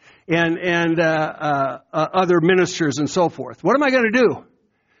 right? And other ministers and so forth. What am I going to do?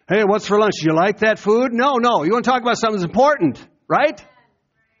 Hey, what's for lunch? Do you like that food? No. You want to talk about something that's important, right?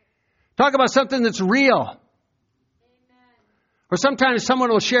 Talk about something that's real. Or sometimes someone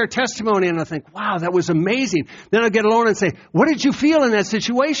will share testimony and I'll think, wow, that was amazing. Then I'll get alone and say, what did you feel in that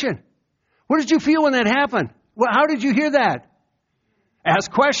situation? What did you feel when that happened? How did you hear that?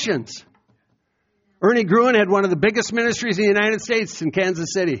 Ask questions. Ernie Gruen had one of the biggest ministries in the United States in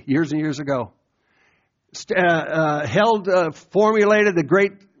Kansas City years and years ago. Formulated the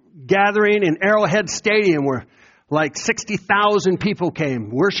great gathering in Arrowhead Stadium where like 60,000 people came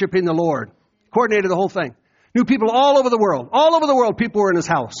worshiping the Lord. Coordinated the whole thing. Knew people all over the world. All over the world, people were in his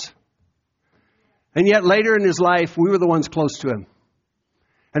house. And yet later in his life, we were the ones close to him.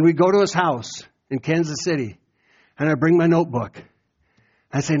 And we'd go to his house in Kansas City. And I'd bring my notebook.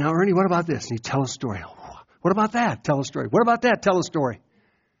 I'd say, now, Ernie, what about this? And he'd tell a story. What about that? Tell a story. What about that? Tell a story.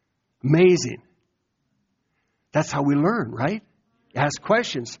 Amazing. That's how we learn, right? Ask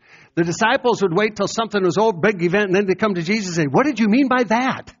questions. The disciples would wait till something was a big event, and then they'd come to Jesus and say, what did you mean by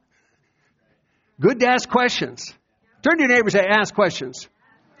that? Good to ask questions. Turn to your neighbor and say, ask questions.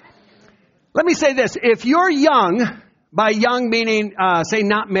 Let me say this. If you're young, by young meaning, say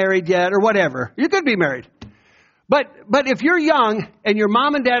not married yet or whatever, you could be married. But if you're young and your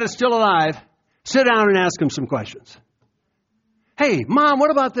mom and dad is still alive, sit down and ask them some questions. Hey, Mom,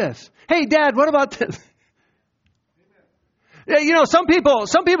 what about this? Hey, Dad, what about this? You know, some people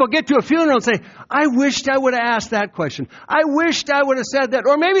get to a funeral and say, I wished I would have asked that question. I wished I would have said that.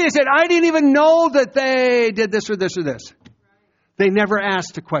 Or maybe they said, I didn't even know that they did this or this or this. They never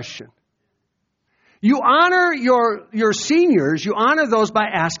asked a question. You honor your seniors, you honor those by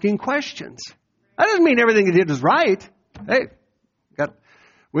asking questions. That doesn't mean everything you did is right. Hey,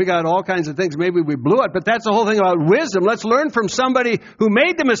 we got all kinds of things. Maybe we blew it, but that's the whole thing about wisdom. Let's learn from somebody who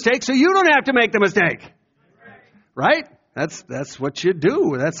made the mistake so you don't have to make the mistake. Right? That's what you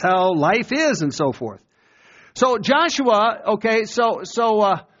do. That's how life is and so forth. So Joshua, okay, so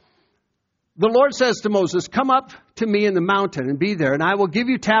the Lord says to Moses, come up to me in the mountain and be there, and I will give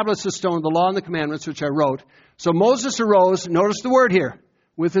you tablets of stone, the law and the commandments which I wrote. So Moses arose, notice the word here,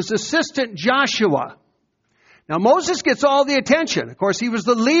 with his assistant Joshua. Now Moses gets all the attention. Of course, he was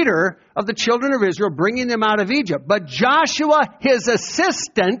the leader of the children of Israel, bringing them out of Egypt. But Joshua, his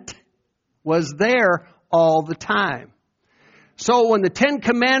assistant, was there all the time. So when the 10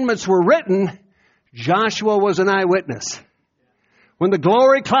 Commandments were written, Joshua was an eyewitness. When the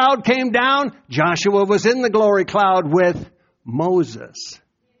glory cloud came down, Joshua was in the glory cloud with Moses.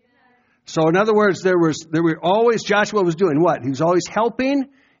 So in other words, Joshua was doing what? He was always helping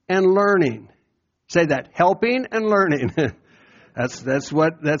and learning. Say that, helping and learning. That's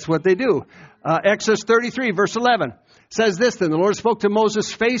what they do. Exodus 33, verse 11. Says this, then the Lord spoke to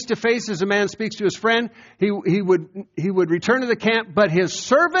Moses face to face as a man speaks to his friend. He would return to the camp, but his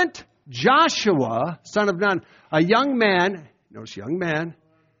servant Joshua, son of Nun, a young man, notice young man,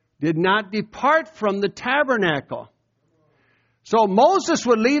 did not depart from the tabernacle. So Moses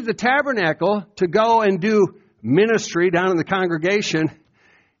would leave the tabernacle to go and do ministry down in the congregation.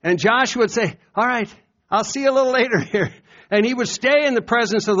 And Joshua would say, all right, I'll see you a little later here. And he would stay in the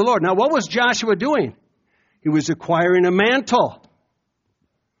presence of the Lord. Now, what was Joshua doing? He was acquiring a mantle.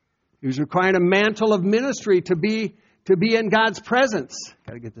 He was acquiring a mantle of ministry to be in God's presence.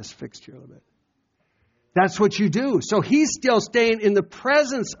 Got to get this fixed here a little bit. That's what you do. So he's still staying in the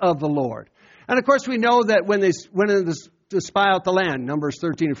presence of the Lord. And of course, we know that when they went in to spy out the land, Numbers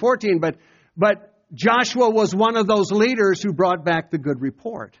 13 and 14, but Joshua was one of those leaders who brought back the good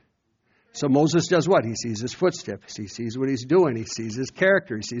report. So Moses does what? He sees his footsteps. He sees what he's doing. He sees his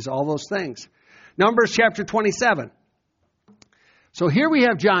character. He sees all those things. Numbers chapter 27. So here we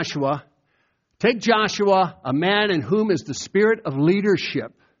have Joshua. Take Joshua, a man in whom is the spirit of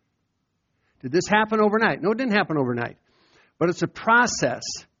leadership. Did this happen overnight? No, it didn't happen overnight. But it's a process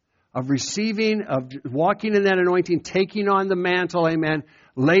of receiving, of walking in that anointing, taking on the mantle, amen.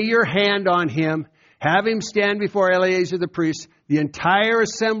 Lay your hand on him. Have him stand before Eleazar the priest. The entire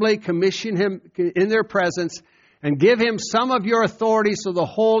assembly commission him in their presence and give him some of your authority so the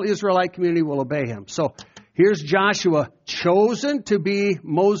whole Israelite community will obey him. So here's Joshua, chosen to be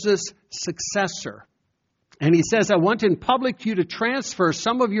Moses' successor. And he says, I want in public you to transfer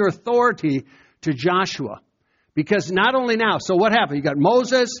some of your authority to Joshua. Because not only now, so what happened? You got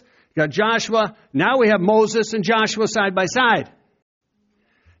Moses, you got Joshua. Now we have Moses and Joshua side by side.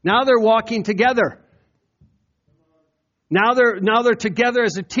 Now they're walking together. Now they're together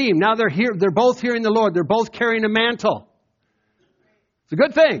as a team. Now they're both hearing the Lord. They're both carrying a mantle. It's a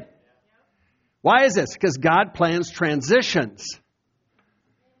good thing. Why is this? Because God plans transitions.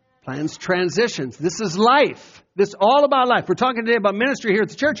 Plans transitions. This is life. This is all about life. We're talking today about ministry here at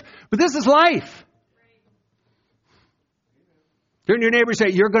the church, but this is life. Turn to your neighbor and say,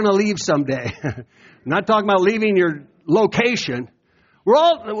 you're going to leave someday. I'm not talking about leaving your location. We're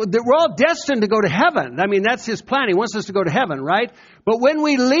all destined to go to heaven. I mean, that's His plan. He wants us to go to heaven, right? But when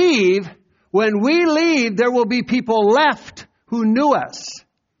we leave, there will be people left who knew us.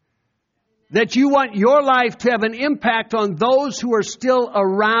 That you want your life to have an impact on those who are still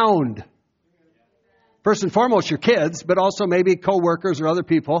around. First and foremost, your kids, but also maybe co-workers or other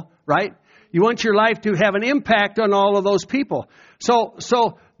people, right? You want your life to have an impact on all of those people. So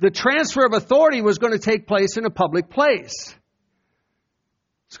the transfer of authority was going to take place in a public place.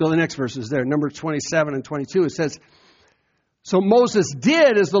 Let's go to the next verses there. Numbers 27 and 22. It says, so Moses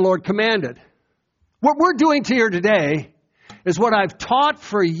did as the Lord commanded. What we're doing here today is what I've taught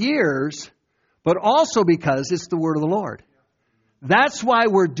for years, but also because it's the word of the Lord. That's why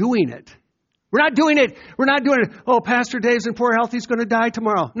we're doing it. We're not doing it. Oh, Pastor Dave's in poor health. He's going to die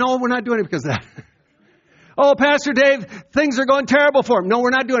tomorrow. No, we're not doing it because of that. Oh, Pastor Dave, things are going terrible for him. No,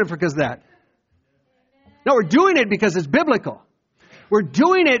 we're not doing it because of that. No, we're doing it because it's biblical. We're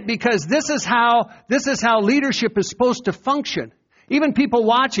doing it because this is how leadership is supposed to function. Even people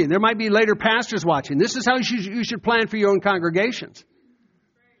watching, there might be later pastors watching. This is how you should plan for your own congregations.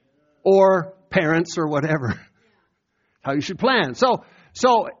 Or parents or whatever. How you should plan. So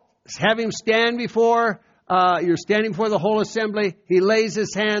have him stand before, you're standing before the whole assembly. He lays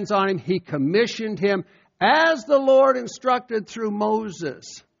his hands on him. He commissioned him as the Lord instructed through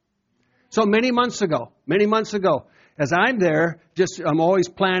Moses. So many months ago, as I'm there, I'm always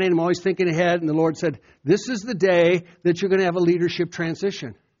planning, I'm always thinking ahead, and the Lord said, this is the day that you're going to have a leadership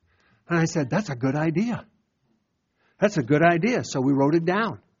transition. And I said, that's a good idea. That's a good idea. So we wrote it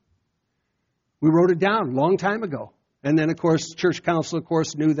down. We wrote it down a long time ago. And then, of course, church council, of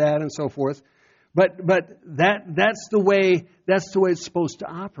course, knew that and so forth. But that's the way it's supposed to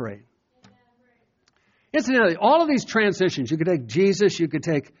operate. Incidentally, all of these transitions, you could take Jesus, you could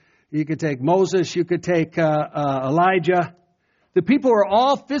take Moses, you could take Elijah. The people were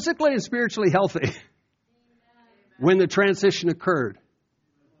all physically and spiritually healthy when the transition occurred.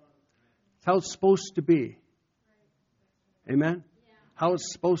 That's how it's supposed to be. Amen? How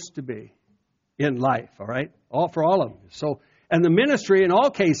it's supposed to be in life, all right? For all of them. So, and the ministry in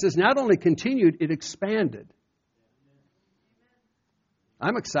all cases not only continued, it expanded.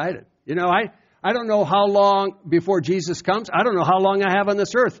 I'm excited. You know, I don't know how long before Jesus comes. I don't know how long I have on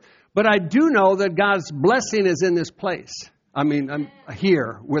this earth. But I do know that God's blessing is in this place. I mean, I'm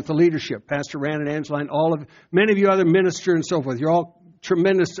here with the leadership, Pastor Rand and Angeline, many of you other ministers and so forth. You're all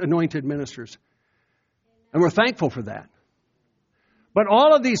tremendous anointed ministers. And we're thankful for that. But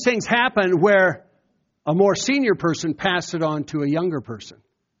all of these things happen where a more senior person passed it on to a younger person.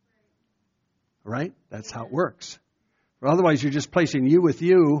 Right? That's how it works. Or otherwise, you're just placing you with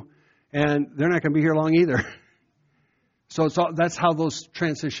you, and they're not going to be here long either. So that's how those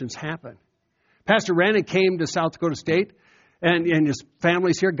transitions happen. Pastor Rannon came to South Dakota State, and his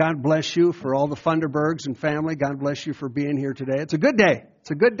family's here. God bless you for all the Funderburgs and family. God bless you for being here today. It's a good day.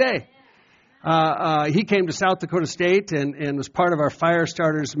 It's a good day. He came to South Dakota State and was part of our Fire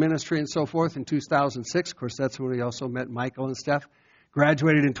Starters ministry and so forth in 2006. Of course, that's when we also met Michael and stuff.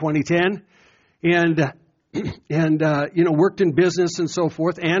 Graduated in 2010 and worked in business and so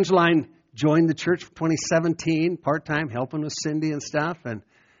forth. Angeline joined the church for 2017, part-time, helping with Cindy and stuff. And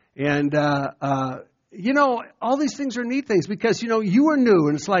all these things are neat things because, you were new.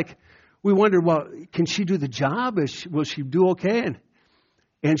 And it's like, we wondered, well, can she do the job? Will she do okay?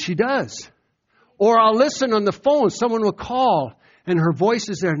 And she does. Or I'll listen on the phone. Someone will call and her voice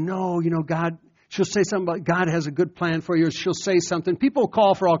is there. No, God, she'll say something about God has a good plan for you. She'll say something. People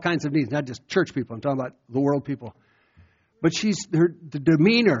call for all kinds of needs, not just church people. I'm talking about the world people. But the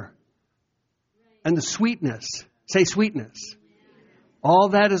demeanor and the sweetness. Say sweetness. All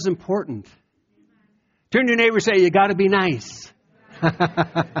that is important. Turn to your neighbor and say, you got to be nice.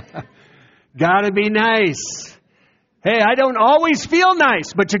 Got to be nice. Hey, I don't always feel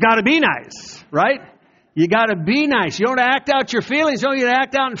nice, but you got to be nice, right? You got to be nice. You don't act out your feelings. You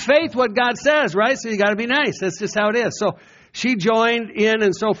act out in faith what God says, right? So you got to be nice. That's just how it is. So she joined in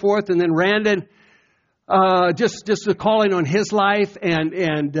and so forth. And then Randon, just the calling on his life,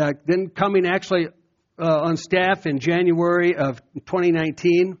 and then coming actually on staff in January of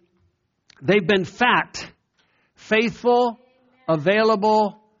 2019. They've been faithful,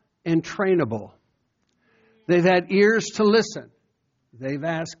 available, and trainable. They've had ears to listen. They've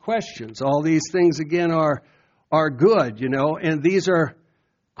asked questions. All these things, again, are good, and these are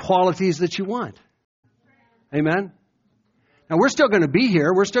qualities that you want. Amen? Now, we're still going to be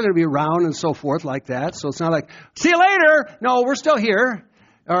here. We're still going to be around and so forth like that. So it's not like, see you later. No, we're still here.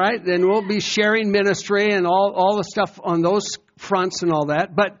 All right? Then we'll be sharing ministry and all the stuff on those fronts and all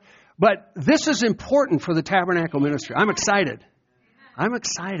that. But this is important for the Tabernacle ministry. I'm excited. I'm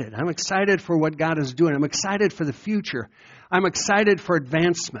excited for what God is doing. I'm excited for the future. I'm excited for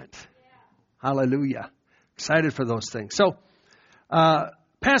advancement. Hallelujah. Excited for those things. So,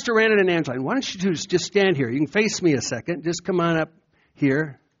 Pastor Randon and Angeline, why don't you two just stand here? You can face me a second. Just come on up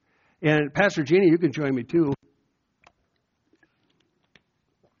here. And Pastor Jeannie, you can join me too.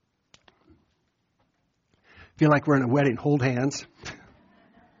 Feel like we're in a wedding. Hold hands.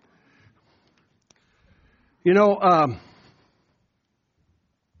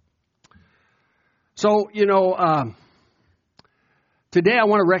 Today I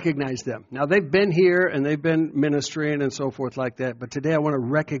want to recognize them. Now, they've been here and they've been ministering and so forth like that, but today I want to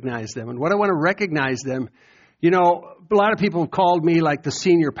recognize them. And what I want to recognize them, a lot of people have called me like the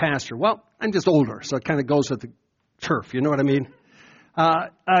senior pastor. Well, I'm just older, so it kind of goes with the turf, you know what I mean?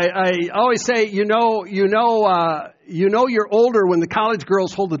 I always say, you're older when the college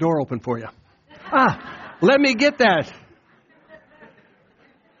girls hold the door open for you. Let me get that.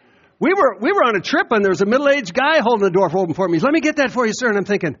 We were on a trip and there was a middle-aged guy holding the door open for me. Let me get that for you, sir. And I'm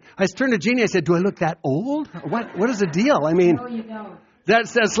thinking, I turned to Jeannie. I said, do I look that old? What is the deal? I mean, no, you don't.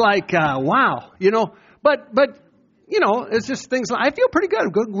 That's like, wow, but it's just things. I feel pretty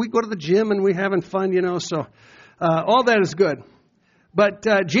good. We go to the gym and we're having fun, so all that is good. But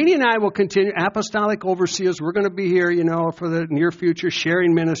Jeannie and I will continue, apostolic overseers. We're going to be here, for the near future,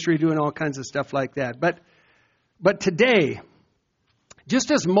 sharing ministry, doing all kinds of stuff like that. But today,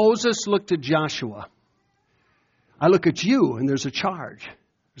 just as Moses looked at Joshua, I look at you, and there's a charge.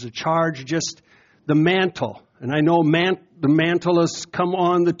 There's a charge, just the mantle. And I know the mantle has come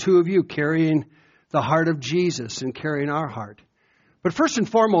on the two of you, carrying the heart of Jesus and carrying our heart. But first and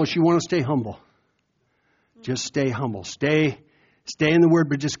foremost, you want to stay humble. Just stay humble. Stay in the Word,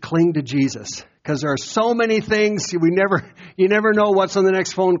 but just cling to Jesus. Because there are so many things, you never know what's on the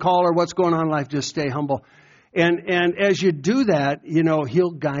next phone call or what's going on in life. Just stay humble. And as you do that,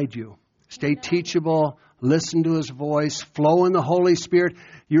 He'll guide you. Stay teachable, listen to His voice, flow in the Holy Spirit.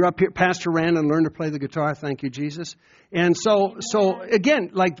 You're up here, Pastor Randon, learn to play the guitar. Thank you, Jesus. And so again,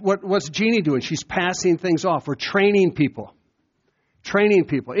 like what's Jeannie doing? She's passing things off. We're training people.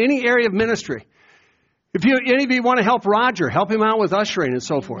 Any area of ministry. If any of you want to help Roger, help him out with ushering and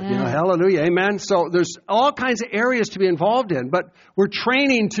so forth. Hallelujah, amen. So there's all kinds of areas to be involved in, but we're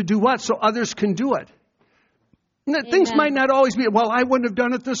training to do what? So others can do it. Things might not always be, well, I wouldn't have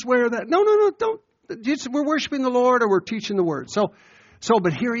done it this way or that. No, don't. We're worshiping the Lord or we're teaching the Word.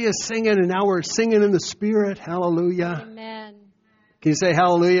 But here He is singing, and now we're singing in the Spirit. Hallelujah. Amen. Can you say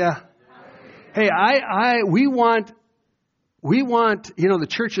hallelujah? Hallelujah. Hey, we want, the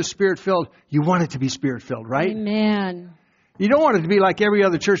church is Spirit-filled. You want it to be Spirit-filled, right? Amen. You don't want it to be like every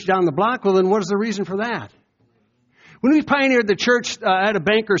other church down the block. Well, then what is the reason for that? When we pioneered the church, I had a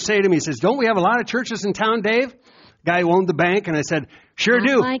banker say to me, he says, don't we have a lot of churches in town, Dave? Guy who owned the bank, and I said, sure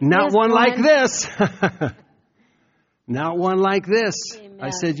do. Like Not one like this. Not one like this. Amen. I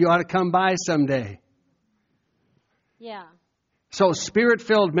said, you ought to come by someday. Yeah. So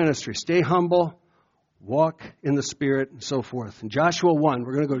Spirit-filled ministry. Stay humble, walk in the Spirit, and so forth. In Joshua 1,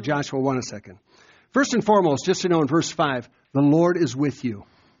 we're going to go to Joshua 1 a second. First and foremost, just to know in verse 5, the Lord is with you.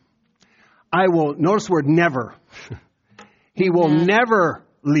 Notice the word never. He will never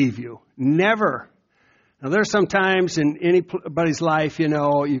leave you. Never. Now, there's some times in anybody's life, you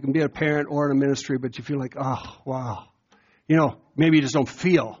can be a parent or in a ministry, but you feel like, oh, wow. Maybe you just don't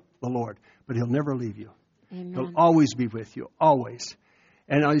feel the Lord, but He'll never leave you. Amen. He'll always be with you, always.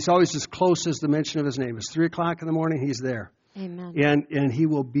 And He's always as close as the mention of His name. It's 3 o'clock in the morning, He's there. Amen. And He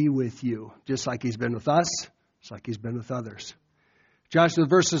will be with you, just like He's been with us, just like He's been with others. Josh,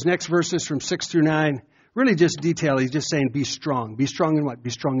 next verses from 6 through 9, really just detail. He's just saying, be strong. Be strong in what? Be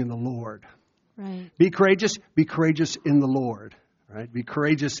strong in the Lord. Right. Be courageous in the Lord. Right? Be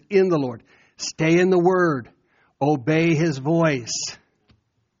courageous in the Lord. Stay in the Word. Obey His voice.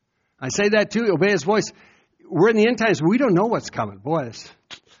 I say that too, obey His voice. We're in the end times. We don't know what's coming. Boys,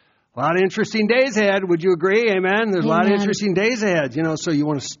 A lot of interesting days ahead. Would you agree? Amen. There's a lot of interesting days ahead. So you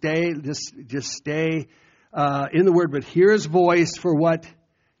want to stay, just stay in the Word, but hear His voice for what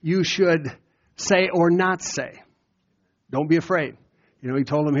you should say or not say. Don't be afraid. He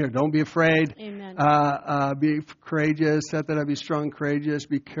told them here, don't be afraid. Amen. Be courageous. Set that up. Be strong, courageous.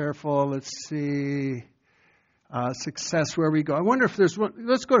 Be careful. Let's see. Success where we go. I wonder if there's one.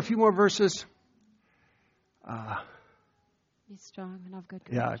 Let's go to a few more verses. Be strong and of good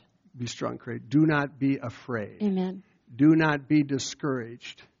courage. Yeah. Be strong, courageous. Do not be afraid. Amen. Do not be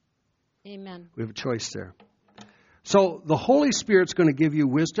discouraged. Amen. We have a choice there. So the Holy Spirit's going to give you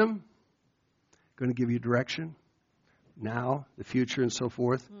wisdom, going to give you direction, now, the future, and so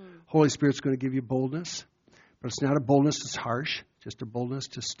forth. Holy Spirit's going to give you boldness, but it's not a boldness that's harsh, just a boldness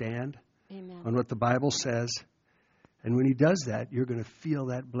to stand on what the Bible says. And when He does that, you're going to feel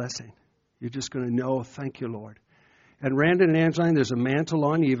that blessing. You're just going to know, thank you, Lord. And Randon and Angeline, there's a mantle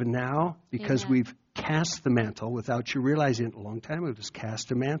on you even now because we've cast the mantle without you realizing it. A long time ago, just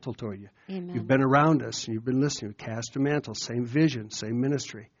cast a mantle toward you. Amen. You've been around us and you've been listening. We cast a mantle, same vision, same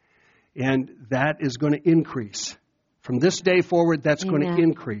ministry. And that is going to increase. From this day forward, that's going to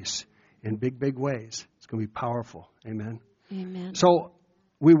increase in big, big ways. It's going to be powerful. Amen. Amen. So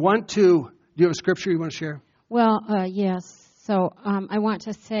we want to, do you have a scripture you want to share? Well, yes. So I want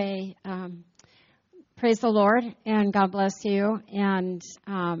to say, praise the Lord and God bless you. And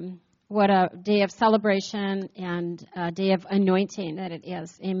what a day of celebration and a day of anointing that it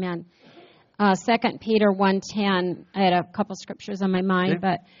is. Amen. 2 Peter 1:10, I had a couple scriptures on my mind,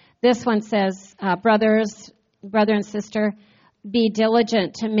 but this one says, brother and sister, be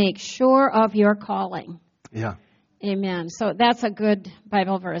diligent to make sure of your calling. Yeah. Amen. So that's a good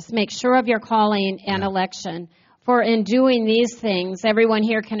Bible verse. Make sure of your calling and election. For in doing these things, everyone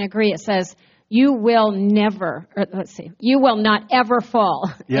here can agree, it says, you will never, you will not ever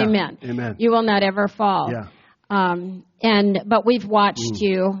fall. Yeah. Amen. Amen. You will not ever fall. Yeah. But we've watched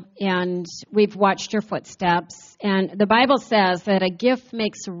you and we've watched your footsteps. And the Bible says that a gift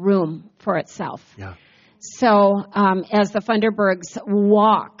makes room for itself. Yeah. So as the Funderburgs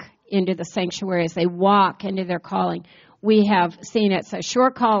walk into the sanctuary, as they walk into their calling, we have seen it's a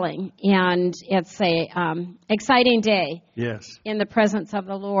sure calling, and it's a exciting day in the presence of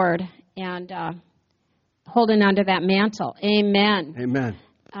the Lord, and holding on to that mantle. Amen. Amen.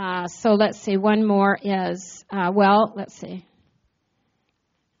 So let's see. One more is, let's see.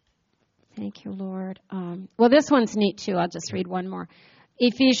 Thank you, Lord. This one's neat, too. I'll just read one more.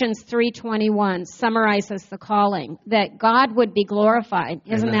 Ephesians 3:21 summarizes the calling, that God would be glorified.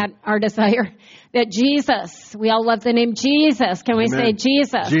 Isn't that our desire? That Jesus, we all love the name Jesus. Can we say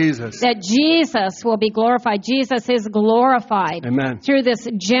Jesus? Jesus. That Jesus will be glorified. Jesus is glorified through this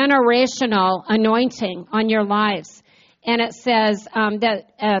generational anointing on your lives. And it says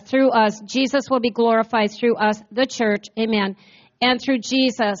that through us, Jesus will be glorified through us, the church. Amen. And through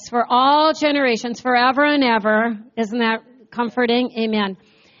Jesus for all generations, forever and ever. Isn't that comforting? Amen.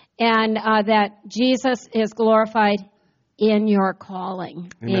 And that Jesus is glorified in your calling.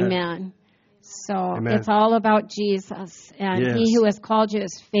 Amen. So it's all about Jesus. And He who has called you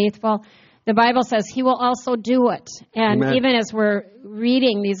is faithful. The Bible says He will also do it. And even as we're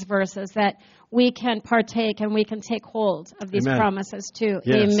reading these verses, that we can partake and we can take hold of these promises too.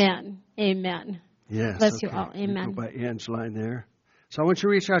 Yes. Amen. Amen. Yes. Bless you all. Amen. You go by Angeline there. So I want you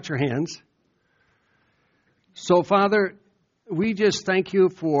to reach out your hands. So, Father, we just thank you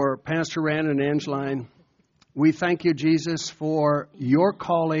for Pastor Rand and Angeline. We thank you, Jesus, for your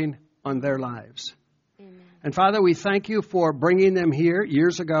calling on their lives. Amen. And Father, we thank you for bringing them here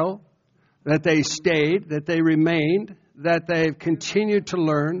years ago, that they stayed, that they remained, that they've continued to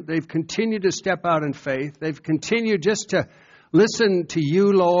learn, they've continued to step out in faith, they've continued just to listen to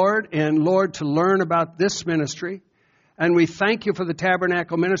you, Lord, and Lord, to learn about this ministry. And we thank you for the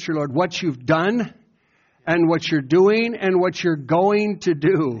Tabernacle ministry, Lord, what you've done and what you're doing and what you're going to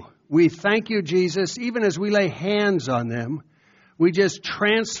do. We thank you, Jesus, even as we lay hands on them, we just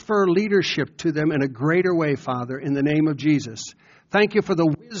transfer leadership to them in a greater way, Father, in the name of Jesus. Thank you for the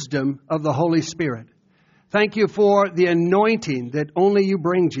wisdom of the Holy Spirit. Thank you for the anointing that only you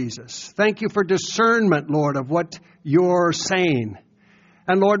bring, Jesus. Thank you for discernment, Lord, of what you're saying.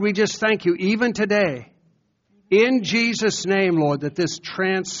 And Lord, we just thank you even today, in Jesus' name, Lord, that this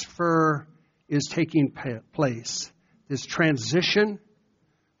transfer is taking place. This transition,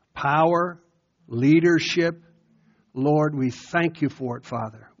 power, leadership. Lord, we thank you for it,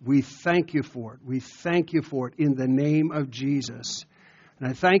 Father. We thank you for it. We thank you for it in the name of Jesus. And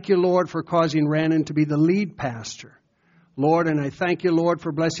I thank you, Lord, for causing Rannon to be the lead pastor. Lord, and I thank you, Lord,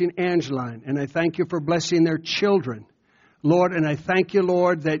 for blessing Angeline. And I thank you for blessing their children. Lord, and I thank you,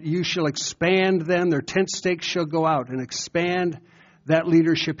 Lord, that you shall expand them. Their tent stakes shall go out and expand that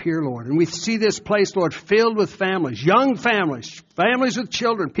leadership here, Lord. And we see this place, Lord, filled with families, young families, families with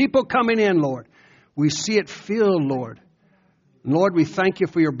children, people coming in, Lord. We see it filled, Lord. And Lord, we thank you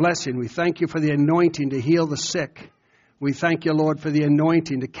for your blessing. We thank you for the anointing to heal the sick. We thank you, Lord, for the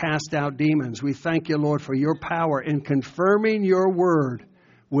anointing to cast out demons. We thank you, Lord, for your power in confirming your word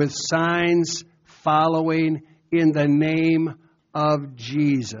with signs following in the name of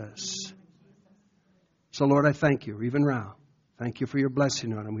Jesus. So, Lord, I thank you, even now. Thank you for your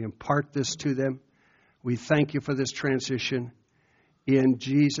blessing on them. We impart this to them. We thank you for this transition. In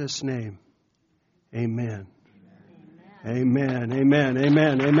Jesus' name, amen. Amen, amen,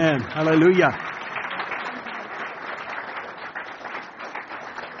 amen, amen. Hallelujah.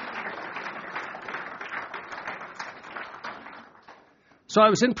 So I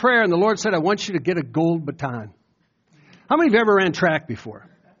was in prayer, and the Lord said, I want you to get a gold baton. How many of you ever ran track before?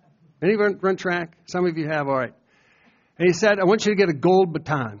 Any of you run track? Some of you have, all right. And he said, I want you to get a gold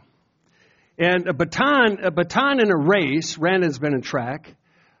baton. And a baton in a race, Randon's been in track,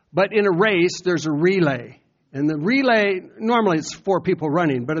 but in a race, there's a relay. And the relay, normally it's 4 people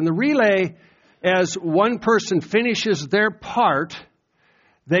running, but in the relay, as one person finishes their part,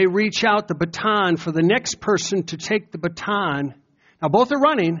 they reach out the baton for the next person to take the baton. Now, both are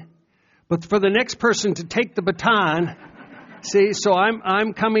running, but for the next person to take the baton, see, so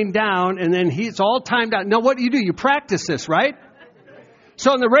I'm coming down, and then it's all timed out. Now, what do? You practice this, right?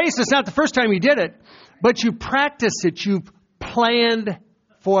 So in the race, it's not the first time you did it, but you practice it. You've planned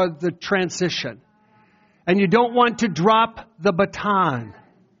for the transition. And you don't want to drop the baton,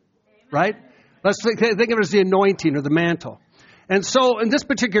 right? Let's think of it as the anointing or the mantle. And so in this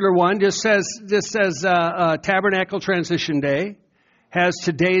particular one, just says Tabernacle Transition Day, has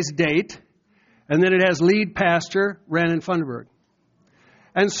today's date, and then it has lead pastor Randon Funderburg.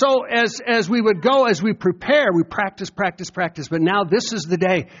 And so as we would go, as we prepare, we practice. But now this is the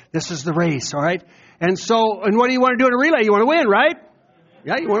day. This is the race, all right? And what do you want to do in a relay? You want to win, right?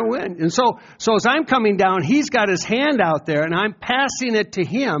 Yeah, you want to win. And so as I'm coming down, he's got his hand out there, and I'm passing it to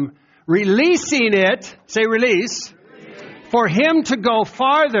him, releasing it, say release, for him to go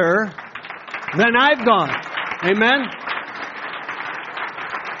farther than I've gone. Amen?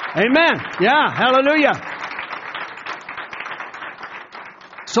 Amen. Yeah, hallelujah.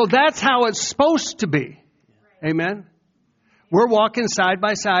 So that's how it's supposed to be. Amen. We're walking side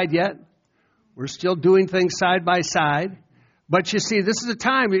by side yet. We're still doing things side by side. But you see, this is a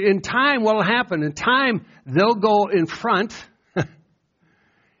time. In time, what will happen? In time, they'll go in front,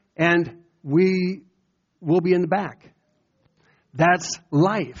 and we will be in the back. That's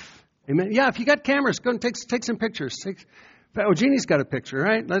life. Amen. Yeah, if you got cameras, go and take some pictures. Oh, Jeannie's got a picture,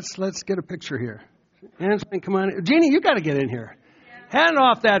 right? Let's get a picture here. And come on, Jeannie, you got to get in here. Hand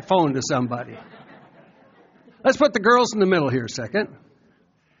off that phone to somebody. Let's put the girls in the middle here a second.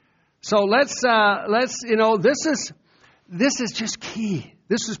 So let's this is just key.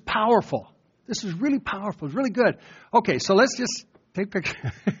 This is powerful. This is really powerful. It's really good. Okay, so let's just take a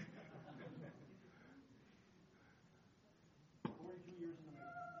picture.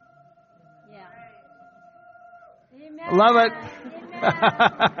 Love it.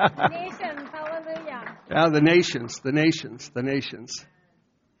 Nations, hallelujah. Yeah, the nations.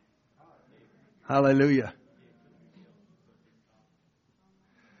 Hallelujah.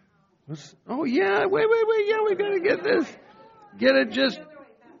 Oh, yeah, wait. Yeah, we got to get this. Get it just.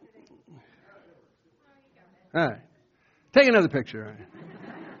 All right. Take another picture. All right.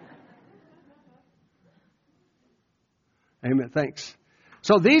 Amen. Thanks.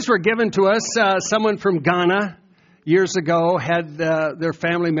 So these were given to us. Someone from Ghana years ago had their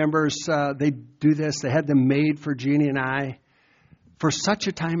family members, they do this. They had them made for Jeannie and I for such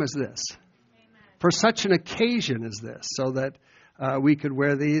a time as this. Amen. For such an occasion as this, so that we could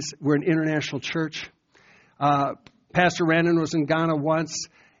wear these. We're an international church. Pastor Randon was in Ghana once.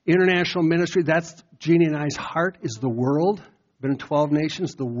 International ministry, that's Jeannie and I's heart, is the world. Been in 12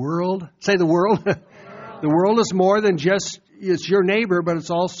 nations. The world. Say the world. The world is more than just, it's your neighbor, but it's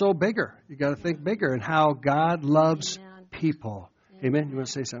also bigger. You got to think bigger and how God loves people. Amen. You want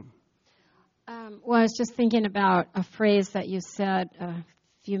to say something? Well, I was just thinking about a phrase that you said a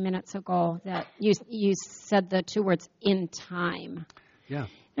few minutes ago, that you said the 2 words, in time. Yeah.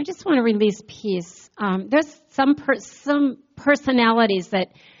 I just want to release peace. There's some personalities that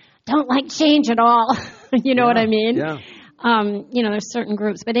don't like change at all. You know what I mean? Yeah. There's certain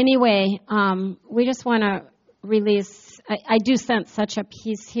groups. But anyway, we just want to release. I do sense such a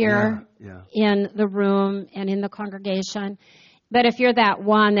peace here in the room and in the congregation. But if you're that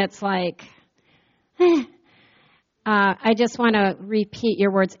one that's like, I just want to repeat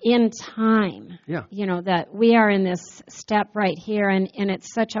your words, in time. Yeah. You know, that we are in this step right here, and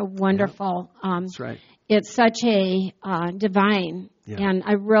it's such a wonderful, that's right. It's such a divine, and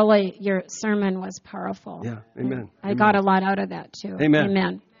your sermon was powerful. Yeah, amen. I got a lot out of that, too.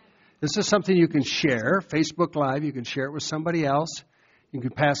 Amen. This is something you can share, Facebook Live. You can share it with somebody else. You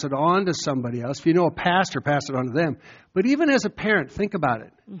can pass it on to somebody else. If you know a pastor, pass it on to them. But even as a parent, think about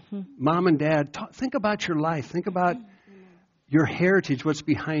it. Mm-hmm. Mom and dad, think about your life. Think about your heritage, what's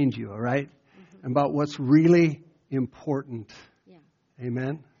behind you, all right? Mm-hmm. About what's really important. Yeah.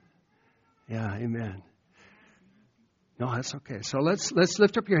 Amen? Yeah, amen. No, that's okay. So let's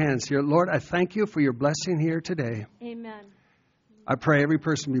lift up your hands here. Lord, I thank you for your blessing here today. Amen. I pray every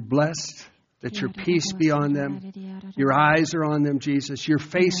person be blessed. That your peace be on them. Your eyes are on them, Jesus. Your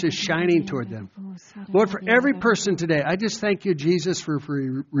face is shining toward them. Lord, for every person today, I just thank you, Jesus, for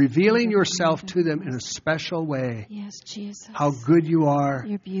revealing yourself to them in a special way. Yes, Jesus. How good you are.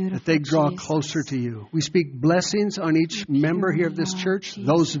 You're beautiful, that they draw Jesus. Closer to you. We speak blessings on each member here of this church. Jesus.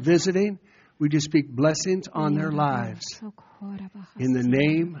 Those visiting, we just speak blessings on their lives. In the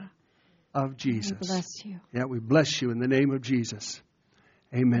name of Jesus. We bless you. Yeah, we bless you in the name of Jesus.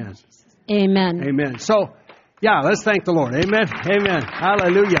 Amen. Amen. Amen. So, let's thank the Lord. Amen. Amen.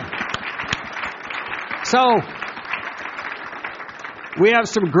 Hallelujah. So, we have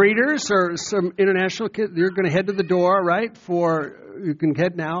some greeters or some international kids. You're going to head to the door, right? You can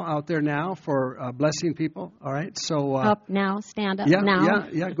head now, out there now for blessing people. All right. So up now, stand up now.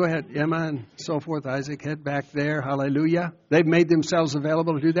 Yeah. Go ahead, Emma, and so forth. Isaac, head back there. Hallelujah. They've made themselves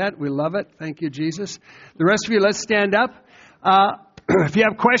available to do that. We love it. Thank you, Jesus. The rest of you, let's stand up. If you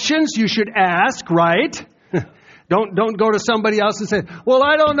have questions, you should ask, right? Don't go to somebody else and say, well,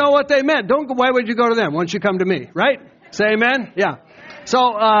 I don't know what they meant. Why would you go to them? Why don't you come to me, right? Say amen? Yeah.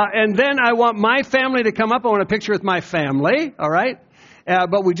 So, and then I want my family to come up. I want a picture with my family, all right?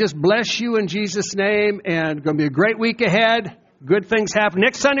 But we just bless you in Jesus' name, and going to be a great week ahead. Good things happen.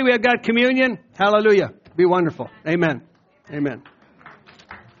 Next Sunday we have got communion. Hallelujah. Be wonderful. Amen. Amen.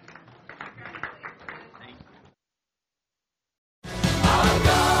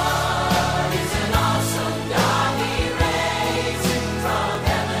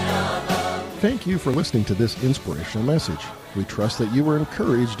 Thank you for listening to this inspirational message. We trust that you were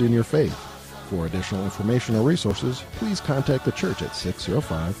encouraged in your faith. For additional information or resources, please contact the church at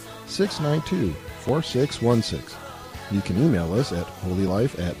 605-692-4616. You can email us at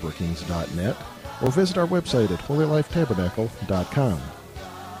holylife@brookings.net or visit our website at holylifetabernacle.com.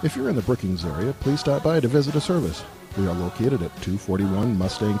 If you're in the Brookings area, please stop by to visit a service. We are located at 241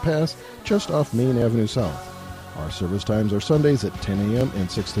 Mustang Pass, just off Main Avenue South. Our service times are Sundays at 10 a.m. and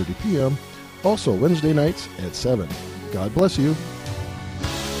 6:30 p.m., also Wednesday nights at 7. God bless you.